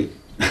that good? great.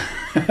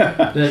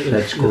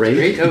 That's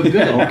great. Oh, good.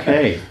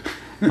 Okay.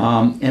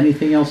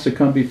 Anything else to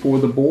come before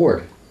the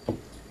board?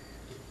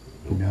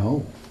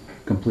 No.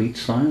 Complete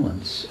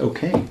silence.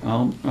 Okay,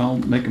 I'll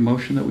make a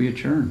motion that we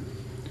adjourn.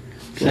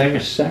 Do I have a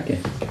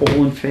second.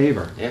 All in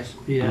favor? Yes.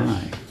 Yeah.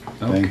 Aye.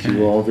 Thank Okay.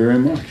 you all very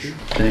much.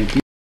 Thank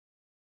you.